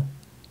leadership role?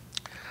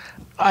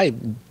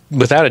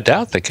 Without a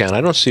doubt, they can.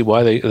 I don't see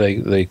why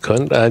they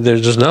couldn't.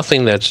 There's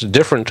nothing that's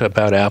different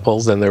about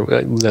Apple than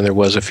there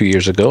was a few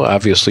years ago.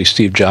 Obviously,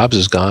 Steve Jobs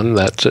is gone.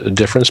 That's a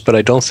difference, but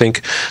I don't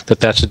think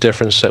that's a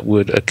difference that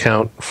would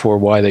account for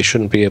why they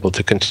shouldn't be able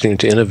to continue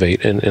to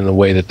innovate in the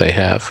way that they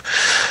have.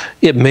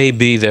 It may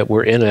be that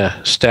we're in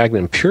a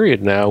stagnant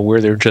period now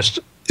where there just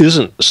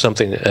isn't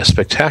something as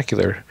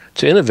spectacular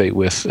to innovate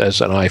with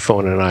as an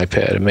iPhone and an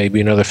iPad. It may be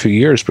another few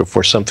years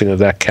before something of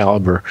that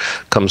caliber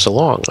comes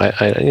along.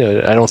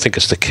 I don't think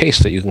it's the case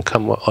that you can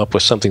come up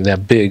with something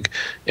that big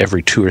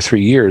every 2 or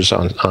 3 years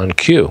on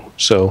cue.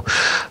 So,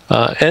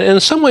 and in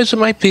some ways, it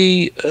might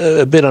be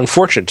a bit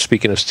unfortunate.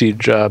 Speaking of Steve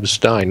Jobs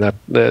dying,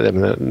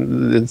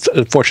 it's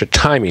unfortunate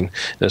timing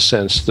in a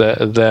sense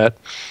that.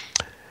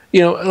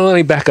 Let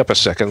me back up a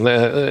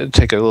second.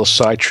 Take a little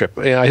side trip.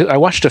 I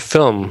watched a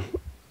film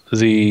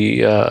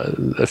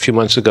a few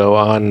months ago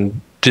on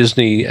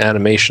Disney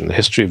animation, the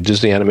history of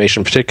Disney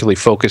animation, particularly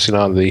focusing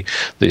on the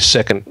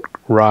second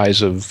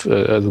rise of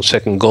the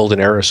second golden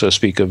era, so to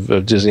speak,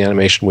 of Disney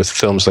animation with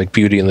films like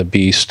Beauty and the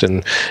Beast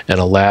and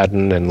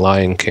Aladdin and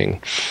Lion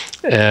King.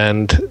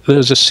 And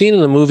there's a scene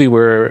in the movie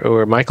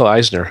where Michael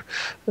Eisner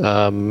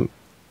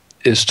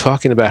is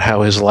talking about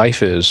how his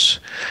life is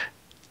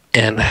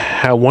and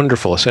how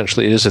wonderful,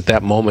 essentially, it is at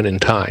that moment in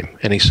time.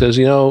 And he says,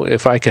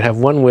 if I could have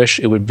one wish,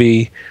 it would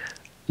be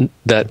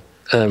that,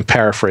 I'm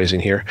paraphrasing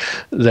here,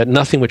 that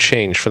nothing would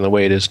change from the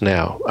way it is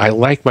now. I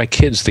like my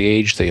kids the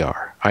age they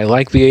are. I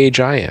like the age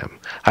I am.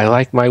 I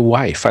like my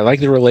wife. I like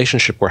the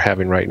relationship we're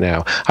having right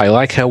now. I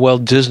like how well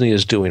Disney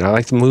is doing. I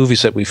like the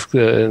movies that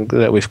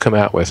we've come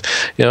out with.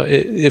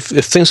 If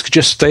things could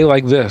just stay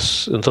like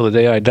this until the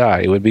day I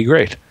die, it would be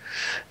great.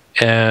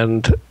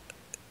 And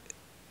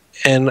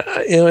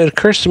it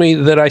occurs to me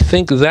that I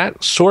think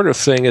that sort of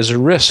thing is a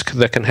risk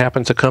that can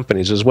happen to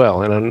companies as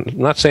well. And I'm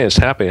not saying it's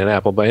happening at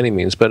Apple by any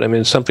means, but I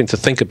mean, it's something to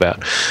think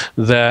about,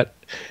 that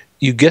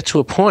you get to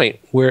a point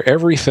where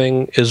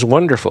everything is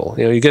wonderful.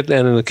 And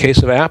in the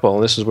case of Apple,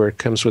 and this is where it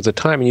comes with the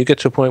time, and you get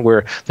to a point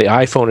where the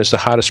iPhone is the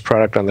hottest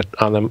product on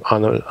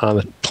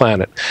the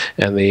planet,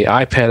 and the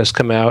iPad has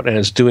come out and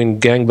it's doing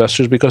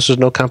gangbusters because there's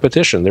no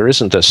competition. There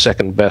isn't a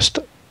second best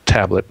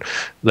tablet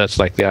that's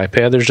like the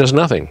iPad. There's just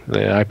nothing. The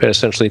iPad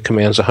essentially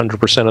commands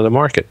 100% of the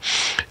market,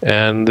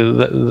 and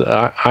the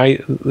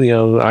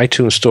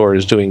iTunes Store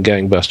is doing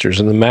gangbusters,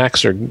 and the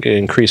Macs are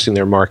increasing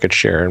their market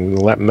share, and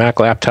the Mac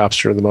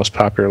laptops are the most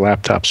popular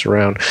laptops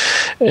around.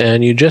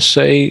 And you just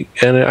say,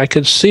 and I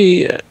could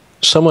see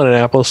someone at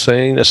Apple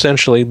saying,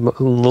 essentially, a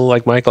little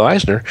like Michael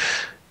Eisner,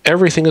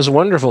 everything is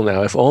wonderful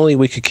now. If only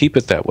we could keep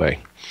it that way.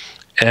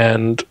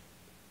 And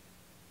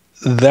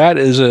that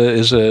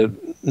is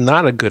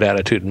not a good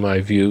attitude, in my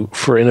view,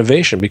 for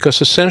innovation,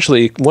 because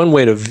essentially one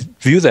way to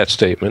view that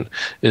statement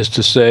is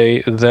to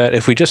say that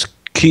if we just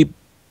keep,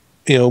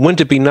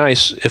 wouldn't it be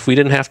nice if we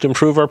didn't have to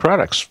improve our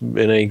products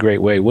in a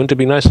great way? Wouldn't it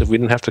be nice if we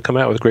didn't have to come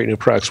out with great new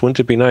products?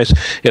 Wouldn't it be nice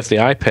if the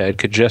iPad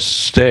could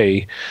just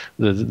stay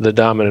the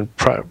dominant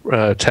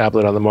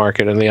tablet on the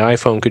market, and the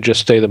iPhone could just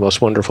stay the most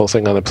wonderful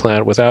thing on the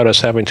planet without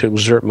us having to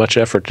exert much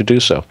effort to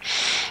do so?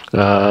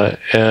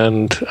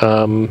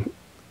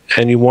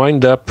 And you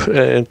wind up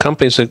in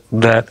companies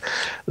that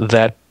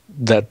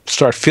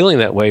start feeling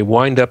that way,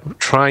 wind up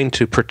trying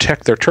to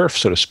protect their turf,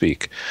 so to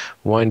speak,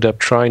 wind up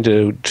trying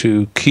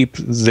to keep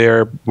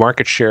their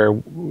market share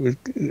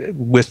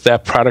with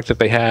that product that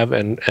they have,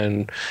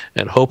 and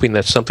hoping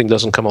that something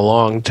doesn't come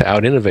along to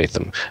out-innovate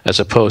them, as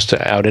opposed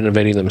to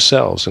out-innovating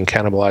themselves and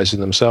cannibalizing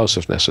themselves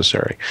if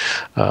necessary.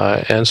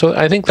 And so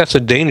I think that's a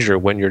danger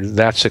when you're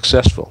that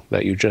successful,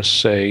 that you just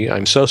say,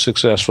 I'm so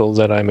successful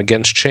that I'm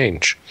against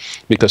change,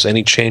 because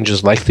any change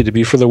is likely to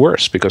be for the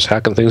worse, because how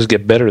can things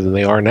get better than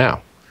they are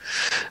now?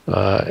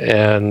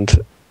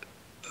 And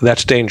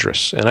that's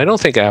dangerous. And I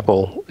don't think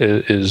Apple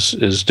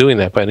is doing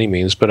that by any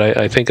means, but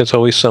I think it's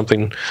always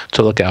something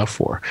to look out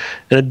for.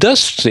 And it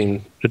does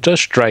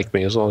strike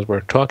me, as long as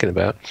we're talking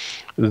about,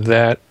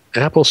 that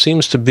Apple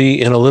seems to be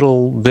in a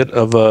little bit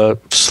of a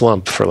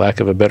slump, for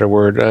lack of a better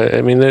word.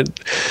 I mean,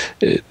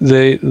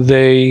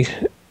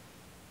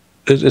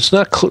 it's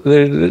not.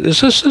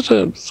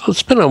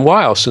 It's been a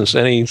while since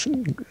any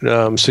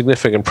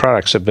significant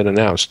products have been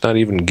announced. Not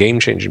even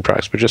game-changing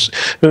products, but just.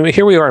 I mean,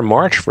 here we are in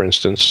March, for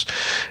instance,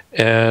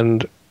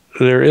 and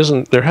there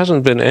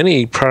hasn't been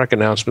any product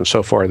announcement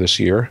so far this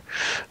year.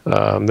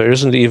 There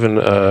isn't even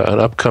an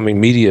upcoming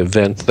media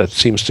event that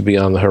seems to be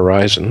on the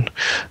horizon.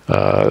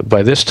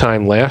 By this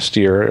time last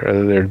year,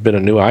 there had been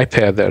a new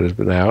iPad that has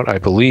been out. I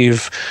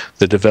believe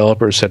the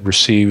developers had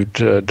received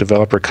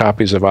developer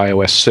copies of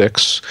iOS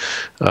 6.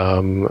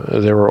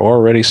 There were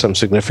already some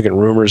significant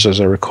rumors, as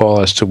I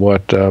recall, as to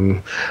what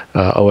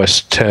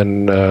OS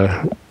 10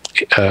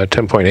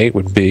 10.8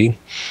 would be.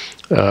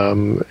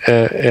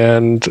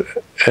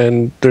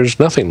 And there's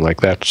nothing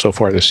like that so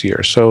far this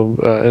year. So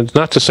it's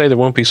not to say there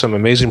won't be some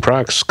amazing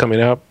products coming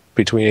out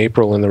between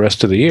April and the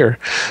rest of the year.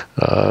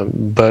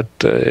 But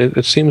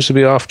it seems to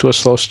be off to a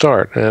slow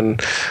start.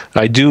 And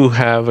I do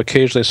have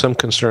occasionally some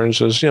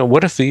concerns as,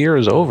 what if the year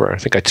is over? I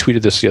think I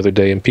tweeted this the other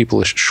day, and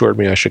people assured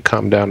me I should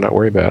calm down, not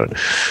worry about it.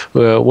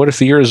 What if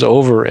the year is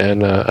over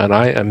and an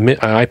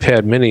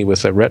iPad mini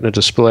with a Retina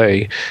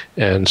display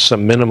and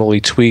some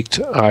minimally tweaked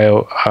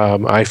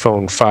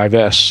iPhone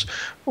 5S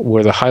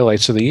were the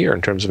highlights of the year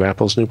in terms of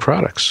Apple's new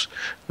products?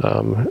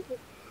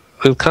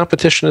 The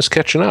competition is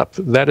catching up.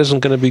 That isn't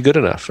going to be good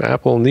enough.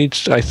 Apple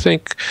needs to,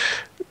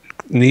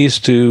 they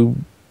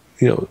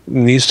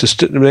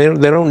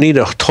don't need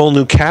a whole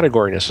new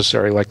category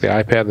necessarily like the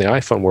iPad and the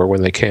iPhone were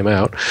when they came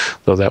out,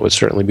 though that would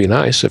certainly be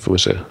nice if it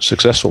was a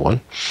successful one.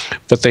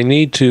 But they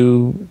need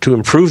to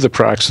improve the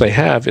products they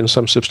have in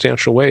some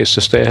substantial ways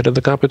to stay ahead of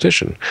the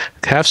competition.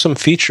 Have some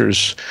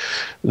features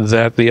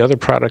that the other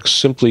products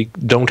simply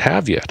don't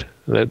have yet.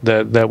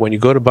 That when you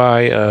go to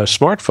buy a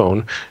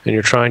smartphone and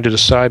you're trying to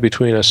decide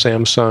between a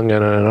Samsung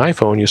and an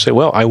iPhone, you say,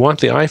 well, I want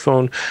the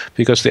iPhone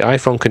because the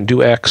iPhone can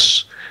do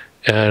X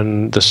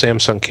and the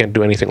Samsung can't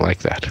do anything like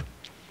that.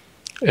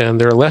 And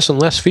there are less and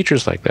less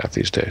features like that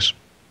these days.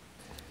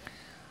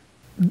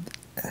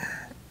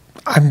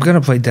 I'm going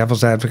to play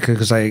devil's advocate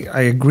because I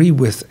agree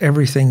with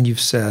everything you've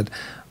said,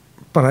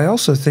 but I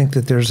also think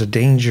that there's a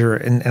danger,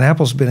 and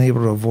Apple's been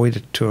able to avoid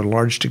it to a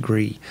large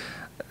degree,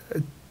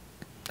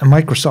 a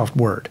Microsoft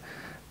Word.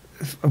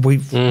 We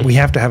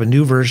have to have a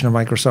new version of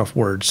Microsoft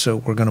Word, so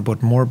we're going to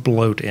put more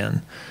bloat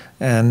in.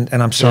 And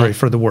I'm sorry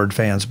for the Word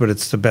fans, but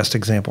it's the best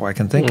example I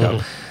can think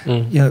of.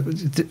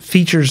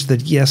 Features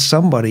that, yes,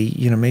 somebody,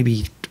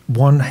 maybe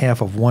one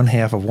half of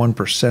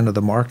 1% of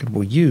the market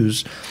will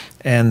use,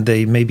 and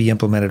they may be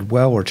implemented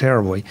well or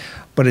terribly,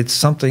 but it's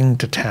something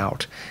to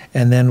tout.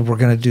 And then we're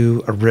going to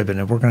do a ribbon,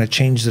 and we're going to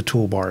change the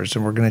toolbars,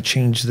 and we're going to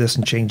change this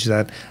and change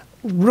that,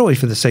 really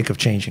for the sake of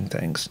changing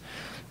things.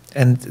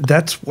 And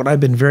that's what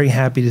I've been very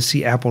happy to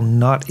see Apple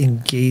not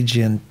engage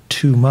in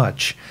too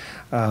much.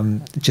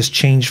 Just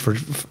change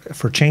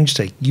for change's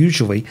sake.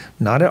 Usually,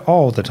 not at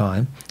all the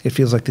time. It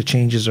feels like the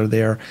changes are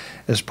there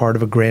as part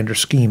of a grander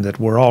scheme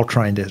that we're all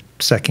trying to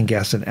second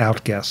guess and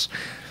outguess.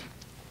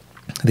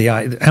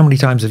 How many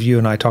times have you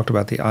and I talked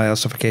about the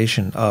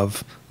iOSification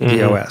of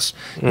the OS?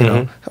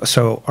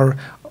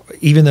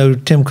 Even though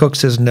Tim Cook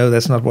says no,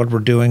 that's not what we're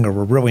doing, or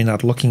we're really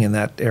not looking in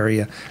that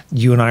area,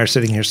 you and I are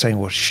sitting here saying,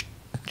 well,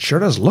 sure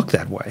does look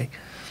that way.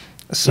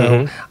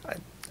 So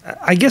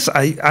I guess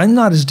I'm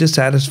not as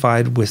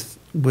dissatisfied with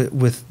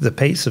the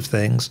pace of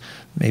things,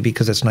 maybe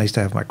because it's nice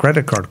to have my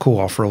credit card cool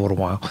off for a little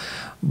while.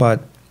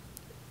 But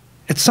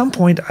at some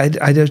point,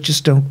 I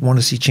just don't want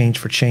to see change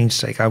for change's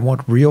sake. I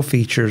want real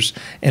features.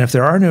 And if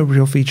there are no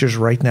real features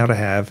right now to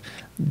have,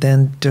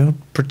 then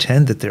don't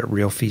pretend that they're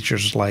real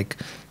features like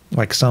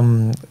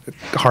some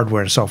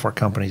hardware and software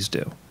companies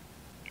do.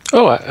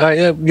 Oh,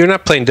 you're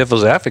not playing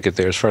devil's advocate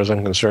there as far as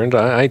I'm concerned.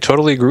 I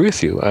totally agree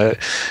with you.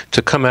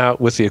 To come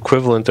out with the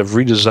equivalent of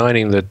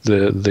redesigning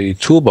the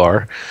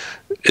toolbar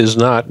is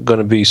not going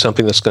to be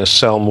something that's going to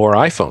sell more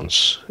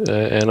iPhones.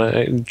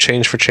 And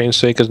change for change's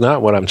sake is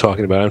not what I'm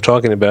talking about. I'm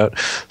talking about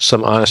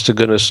some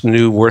honest-to-goodness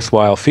new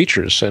worthwhile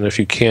features. And if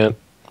you can't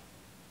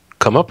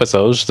come up with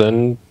those,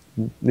 then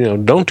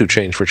don't do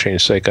change for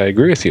change's sake. I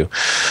agree with you.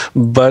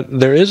 But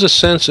there is a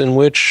sense in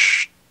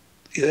which,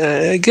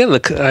 again,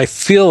 I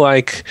feel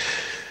like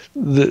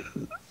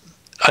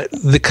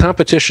the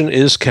competition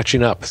is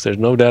catching up. There's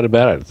no doubt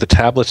about it. The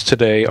tablets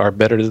today are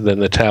better than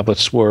the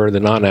tablets were, the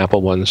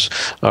non-Apple ones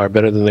are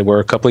better than they were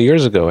a couple of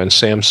years ago. And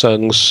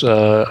Samsung's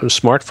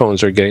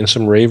smartphones are getting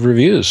some rave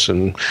reviews.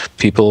 And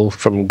people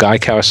from Guy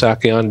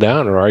Kawasaki on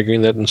down are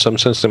arguing that in some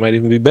sense they might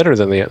even be better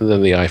than the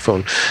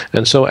iPhone.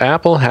 And so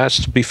Apple has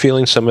to be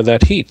feeling some of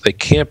that heat. They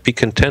can't be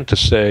content to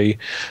say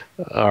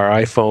our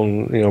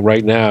iPhone,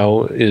 right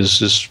now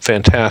is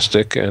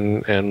fantastic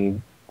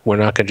and we're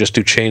not going to just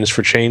do change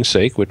for change's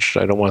sake, which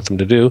I don't want them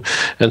to do,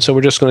 and so we're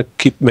just going to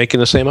keep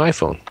making the same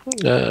iPhone.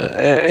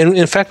 And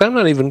in fact,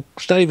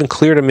 it's not even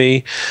clear to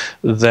me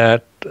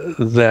that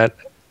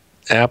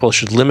Apple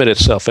should limit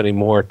itself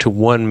anymore to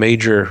one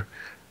major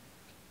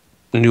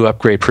new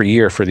upgrade per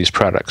year for these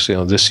products.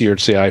 This year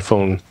it's the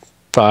iPhone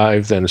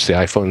 5, then it's the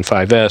iPhone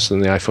 5S,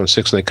 and the iPhone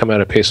 6, and they come out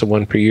at a pace of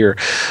one per year.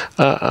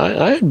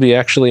 I'd be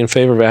actually in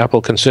favor of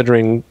Apple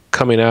considering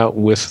coming out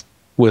with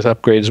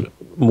upgrades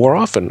more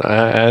often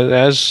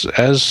as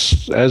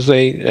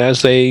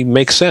they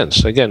make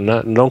sense. Again,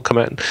 don't come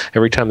out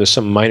every time there's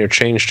some minor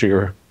change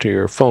to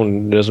your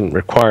phone. It doesn't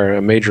require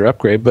a major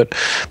upgrade, but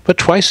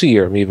twice a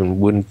year even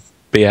wouldn't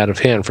be out of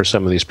hand for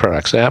some of these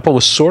products. Apple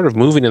was sort of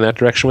moving in that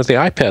direction with the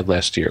iPad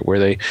last year, where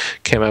they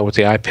came out with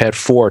the iPad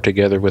 4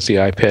 together with the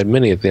iPad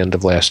mini at the end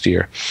of last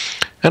year.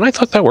 And I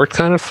thought that worked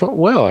kind of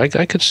well.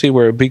 I could see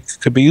where it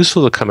could be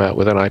useful to come out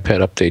with an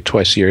iPad update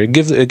twice a year. It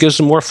gives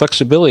them more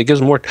flexibility. It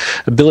gives them more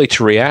ability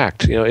to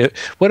react.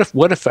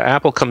 What if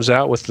Apple comes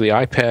out with the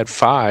iPad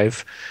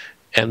 5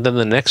 and then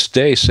the next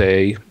day,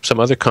 say, some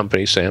other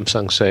company,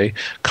 Samsung, say,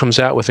 comes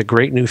out with a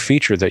great new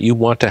feature that you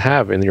want to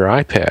have in your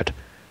iPad?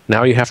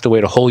 Now you have to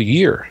wait a whole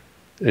year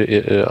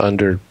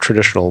under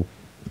traditional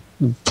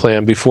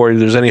plan before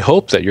there's any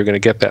hope that you're going to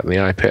get that in the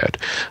iPad.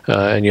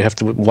 And you have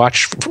to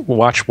watch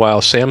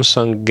while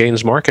Samsung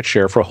gains market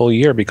share for a whole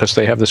year because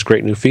they have this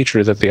great new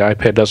feature that the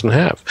iPad doesn't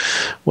have.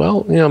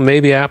 Well,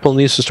 maybe Apple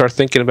needs to start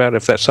thinking about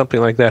if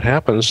something like that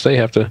happens, they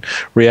have to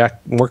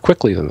react more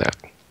quickly than that.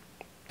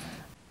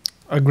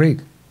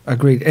 Agreed.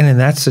 And in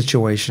that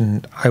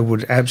situation, I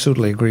would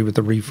absolutely agree with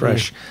the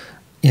refresh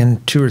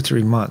in 2 or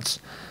 3 months.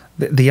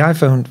 The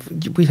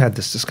iPhone, we've had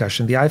this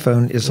discussion. The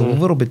iPhone is a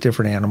little bit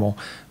different animal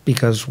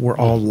because we're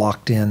all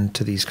locked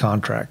into these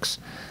contracts.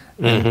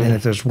 And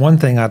if there's one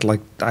thing I'd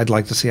like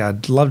to see,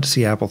 I'd love to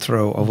see Apple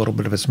throw a little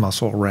bit of its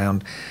muscle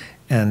around.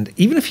 And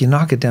even if you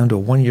knock it down to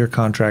a 1-year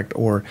contract,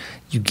 or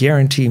you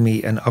guarantee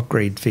me an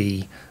upgrade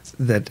fee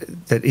that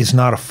is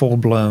not a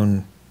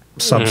full-blown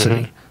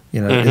subsidy,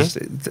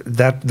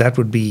 that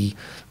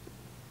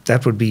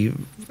would be,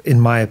 in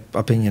my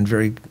opinion,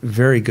 very,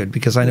 very good,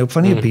 because I know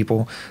plenty of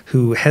people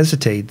who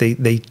hesitate.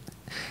 They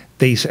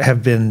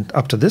have been,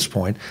 up to this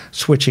point,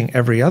 switching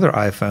every other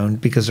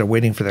iPhone because they're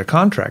waiting for their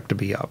contract to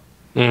be up.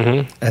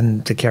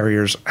 And the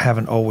carriers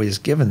haven't always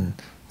given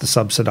the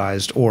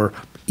subsidized or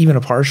even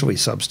a partially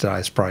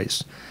subsidized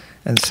price.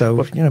 And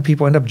so,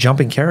 people end up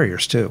jumping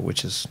carriers too,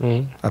 which is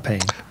a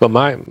pain. Well,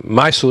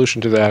 my solution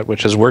to that,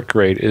 which has worked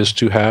great, is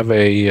to have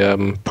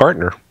a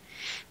partner,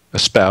 a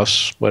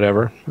spouse,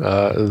 whatever,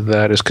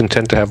 that is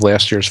content to have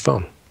last year's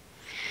phone.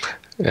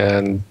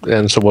 And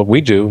so what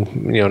we do,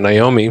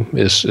 Naomi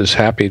is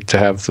happy to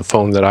have the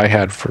phone that I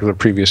had for the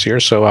previous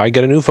year, so I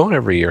get a new phone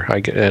every year. I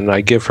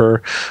give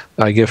her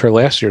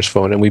last year's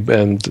phone,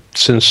 and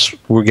since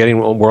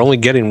we're only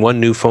getting one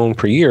new phone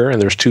per year,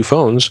 and there's 2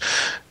 phones.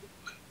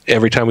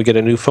 Every time we get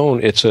a new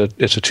phone, it's a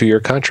 2-year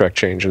contract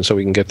change, and so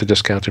we can get the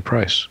discounted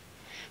price.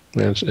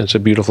 And it's a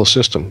beautiful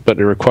system, but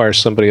it requires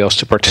somebody else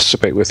to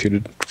participate with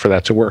you for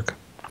that to work.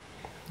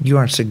 You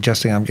aren't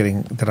suggesting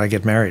that I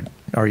get married,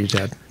 are you,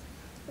 Ted?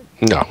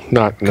 No,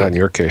 not in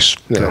your case.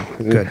 No.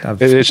 Good.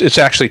 It's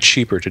actually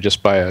cheaper to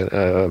just buy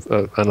a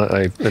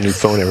new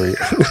phone every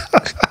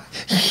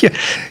year.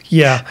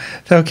 Yeah.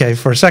 Okay.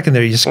 For a second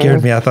there, you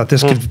scared me. I thought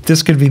this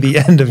could be the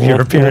end of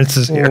your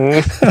appearances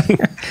here.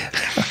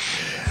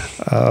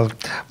 Well,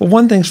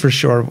 one thing's for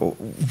sure,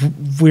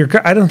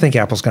 I don't think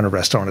Apple's going to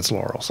rest on its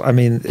laurels. I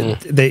mean,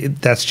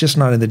 that's just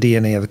not in the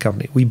DNA of the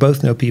company. We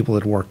both know people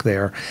that work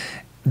there.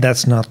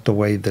 That's not the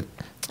way that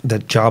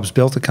Jobs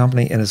built the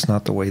company, and it's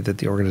not the way that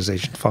the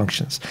organization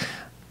functions.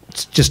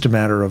 It's just a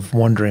matter of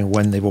wondering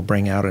when they will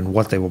bring out and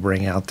what they will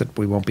bring out that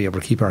we won't be able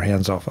to keep our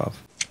hands off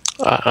of.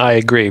 I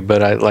agree,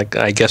 but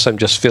I guess I'm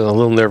just feeling a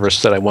little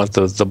nervous that I want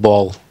the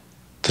ball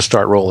to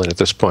start rolling at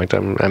this point.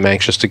 I'm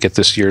anxious to get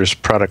this year's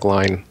product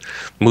line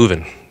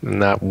moving and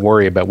not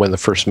worry about when the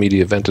first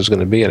media event is going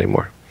to be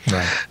anymore.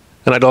 Right.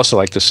 And I'd also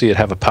like to see it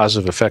have a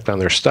positive effect on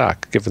their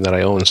stock, given that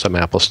I own some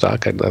Apple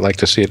stock. I'd like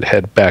to see it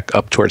head back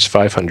up towards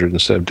 500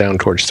 instead of down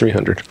towards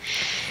 300.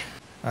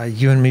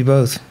 You and me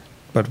both.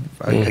 But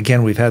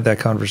again, we've had that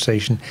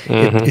conversation.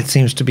 It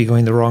seems to be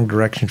going the wrong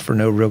direction for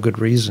no real good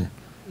reason.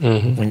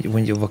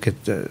 When you look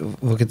at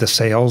the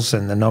sales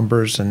and the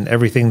numbers and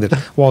everything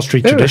that Wall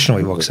Street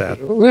traditionally looks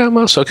at.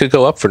 Well, so it could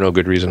go up for no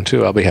good reason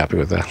too. I'll be happy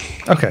with that.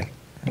 Okay,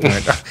 all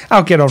right.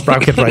 I'll get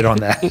right on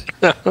that.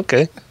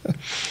 Okay.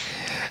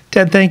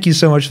 Ted, thank you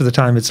so much for the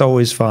time. It's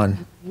always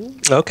fun.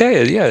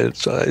 Okay, yeah,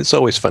 it's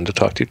always fun to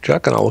talk to you,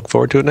 Chuck, and I'll look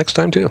forward to it next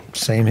time too.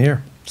 Same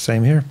here.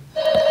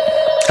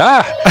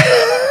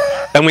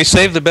 And we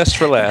saved the best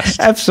for last.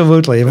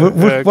 Absolutely.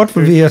 What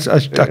would be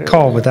a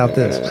call without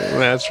this?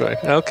 That's right.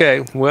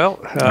 Okay. Well,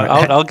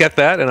 I'll get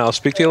that, and I'll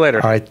speak to you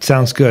later. All right.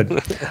 Sounds good.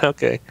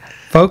 Okay.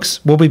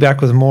 Folks, we'll be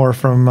back with more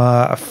from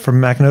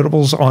Mac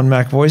Notables on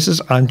Mac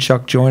Voices. I'm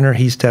Chuck Joyner.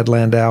 He's Ted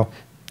Landau.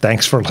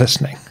 Thanks for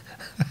listening.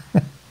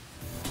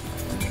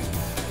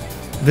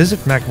 Visit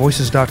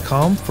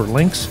MacVoices.com for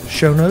links,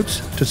 show notes,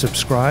 to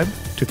subscribe,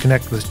 to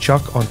connect with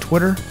Chuck on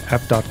Twitter,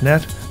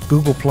 app.net,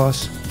 Google+,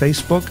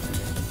 Facebook,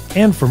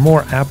 and for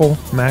more Apple,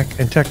 Mac,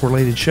 and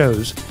tech-related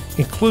shows,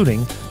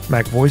 including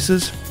Mac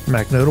Voices,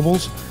 Mac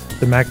Notables,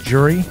 the Mac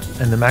Jury,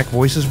 and the Mac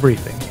Voices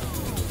Briefing.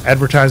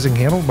 Advertising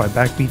handled by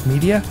Backbeat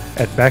Media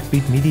at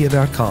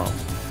backbeatmedia.com.